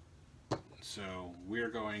right. So we're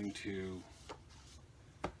going to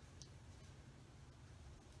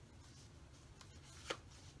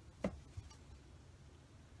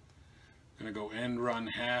go end run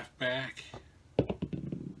halfback,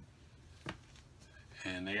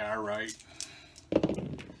 and they are right.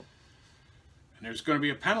 And there's going to be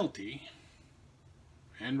a penalty.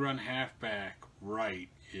 End run halfback right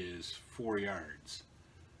is 4 yards.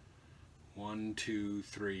 1, 2,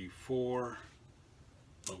 3, 4.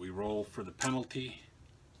 But we roll for the penalty.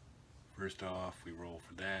 First off, we roll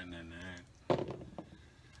for that, and then that.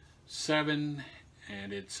 7,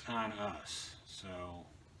 and it's on us. So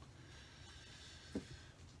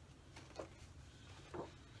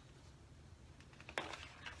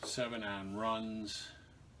 7 on runs.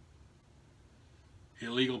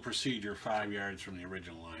 Illegal procedure, 5 yards from the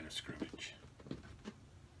original line of scrimmage.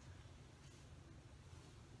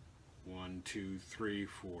 1, 2, 3,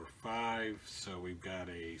 4, 5. So we've got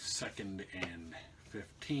a 2nd and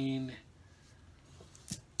 15.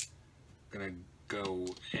 Gonna go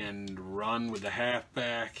and run with the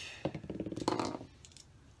halfback.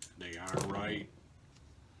 They are right.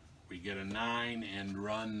 We get a 9 and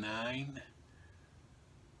run 9.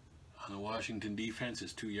 On the Washington defense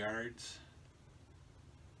is 2 yards.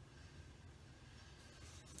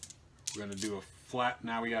 We're going to do a flat.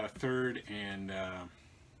 Now we got a 3rd and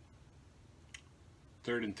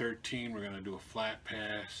 13. We're going to do a flat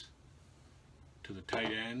pass to the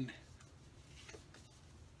tight end.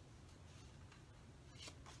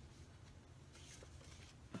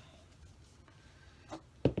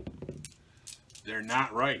 They're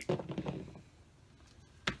not right.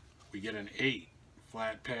 We get an 8.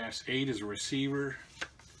 Flat pass. 8 is a receiver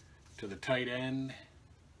to the tight end,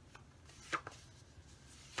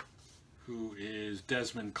 who is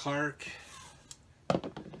Desmond Clark.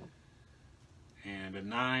 And a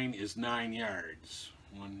 9 is 9 yards.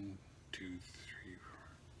 1, 2, 3, 4.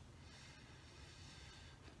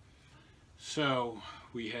 So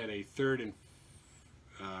we had a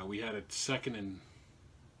we had a 2nd and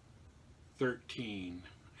 13,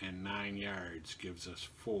 and 9 yards gives us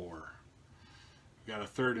 4. We got a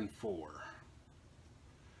 3rd and 4.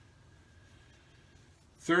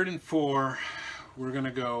 3rd and 4. We're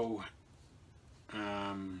gonna go.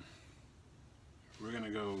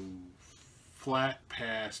 Flat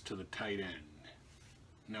pass to the tight end.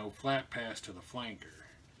 No, flat pass to the flanker.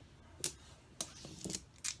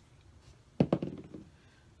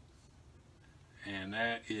 And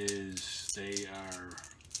that is, they are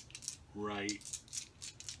right.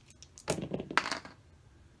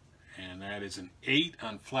 And that is an 8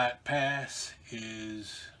 on flat pass,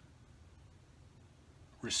 is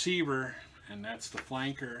receiver, and that's the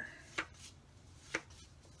flanker.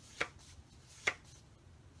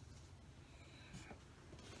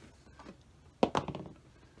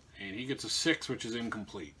 And he gets a 6, which is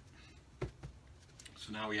incomplete.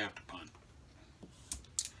 So now we have to punt.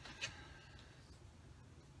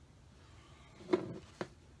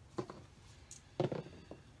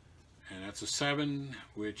 And that's a 7,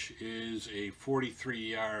 which is a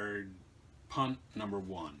 43-yard punt, number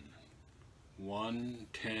 1. 1,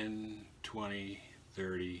 10, 20,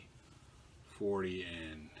 30, 40,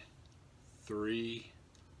 and 3.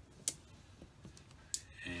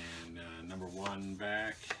 And number 1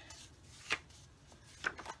 back.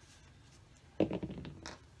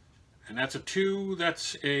 And that's a 2.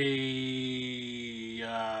 That's a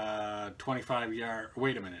 25-yard.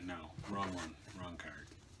 Wait a minute. No, wrong one. Wrong card.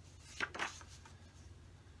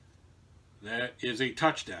 That is a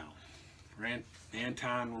touchdown.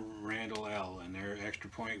 Anton Randall L. And their extra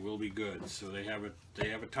point will be good. So they have a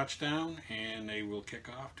touchdown, and they will kick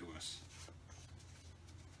off to us.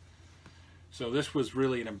 So this was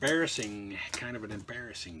really an embarrassing, kind of an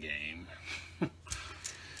embarrassing game.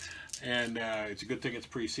 And it's a good thing it's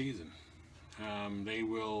preseason. They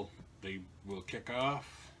will kick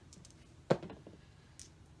off,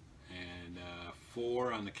 and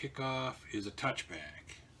 4 on the kickoff is a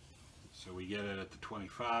touchback. So we get it at the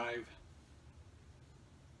 25.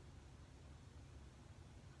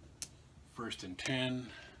 1st and 10.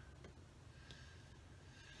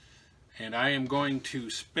 And I am going to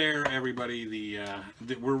spare everybody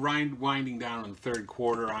we're winding down in the 3rd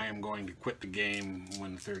quarter. I am going to quit the game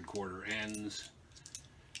when the 3rd quarter ends.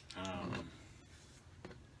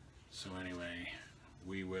 So anyway,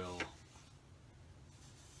 we will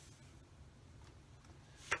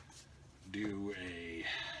do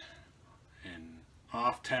an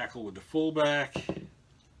off tackle with the fullback.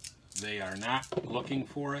 They are not looking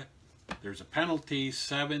for it. There's a penalty,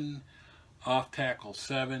 7, off tackle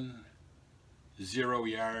 7, 0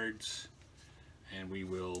 yards, and we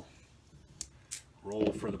will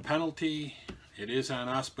roll for the penalty. It is on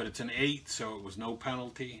us, but it's an 8, so it was no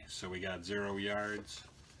penalty, so we got 0 yards.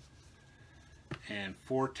 And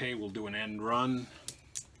Forte will do an end run,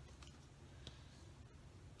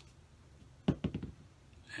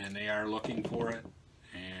 and they are looking for it,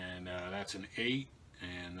 and that's an 8,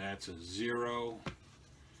 and that's a 0,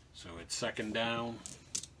 so it's 2nd down.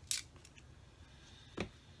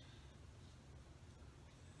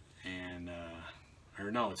 And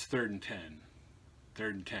or no, it's 3rd and 10. 3rd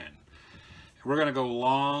and 10. We're going to go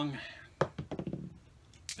long.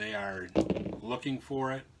 They are looking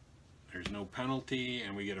for it. There's no penalty,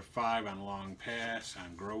 and we get a 5 on long pass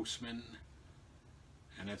on Grossman,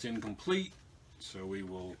 and that's incomplete. So we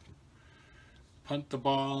will punt the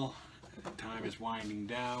ball. Time is winding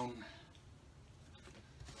down.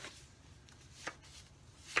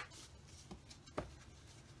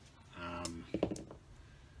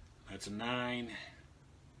 That's a 9.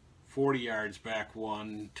 40 yards back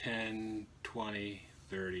 1, 10, 20,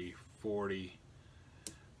 30, 40.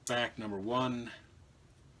 Back number 1.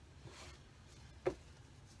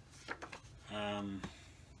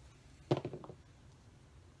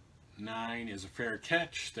 9 is a fair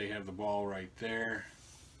catch. They have the ball right there.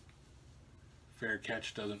 Fair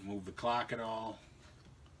catch doesn't move the clock at all.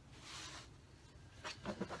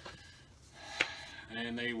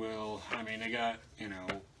 And they will, I mean, they got, you know,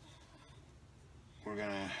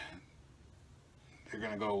 they're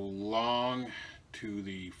going to go long to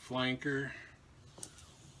the flanker.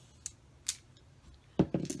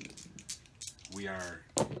 We are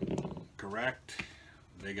correct.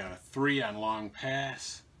 They got a 3 on long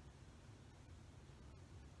pass.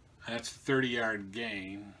 That's a 30-yard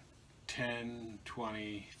gain. 10,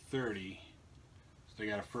 20, 30. So they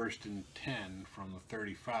got a 1st and 10 from the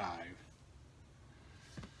 35.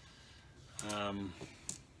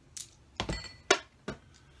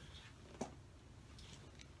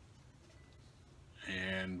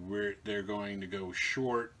 And they're going to go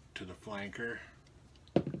short to the flanker.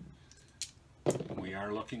 We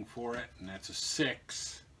are looking for it, and that's a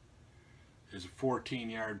 6. There's a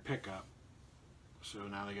 14-yard pickup. So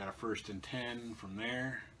now they got a 1st and 10 from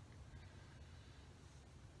there.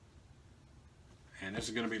 And this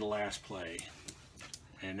is going to be the last play.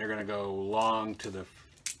 And they're going to go long to the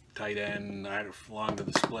tight end, long to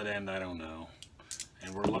the split end, I don't know.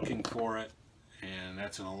 And we're looking for it. And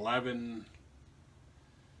that's an 11.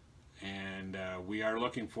 And we are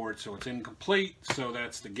looking for it, so it's incomplete. So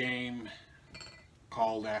that's the game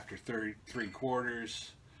called after 3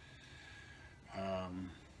 quarters.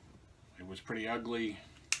 It was pretty ugly.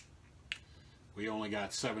 We only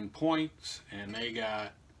got 7 points, and they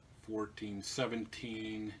got 14,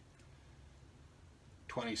 17,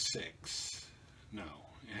 26. No,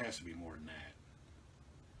 it has to be more than that.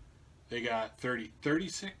 They got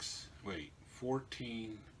 36? Wait,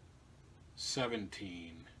 14,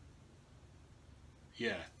 17.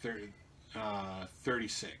 Yeah,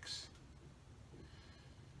 36.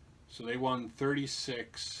 So they won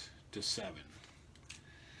 36-7.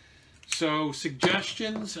 So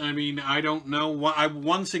suggestions, I mean, I don't know.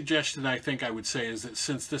 One suggestion I think I would say is that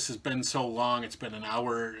since this has been so long, it's been an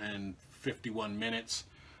hour and 51 minutes,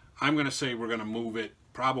 I'm going to say we're going to move it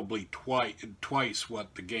probably twice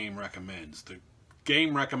what the game recommends. The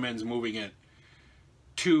game recommends moving it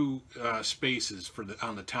 2 spaces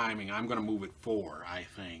on the timing. I'm going to move it 4, I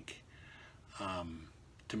think,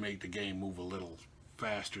 to make the game move a little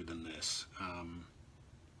faster than this.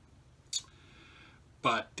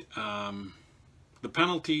 But the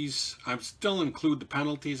penalties, I still include the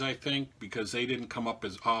penalties, I think, because they didn't come up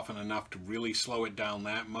as often enough to really slow it down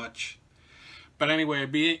that much. But anyway,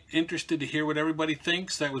 I'd be interested to hear what everybody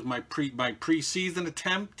thinks. That was my preseason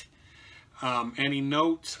attempt. Any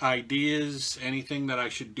notes, ideas, anything that I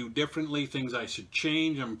should do differently, things I should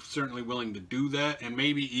change, I'm certainly willing to do that, and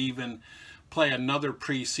maybe even play another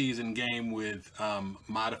preseason game with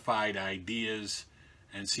modified ideas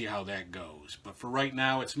and see how that goes. But for right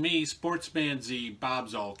now, it's me, Sportsman Z, Bob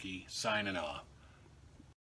Zolke, signing off.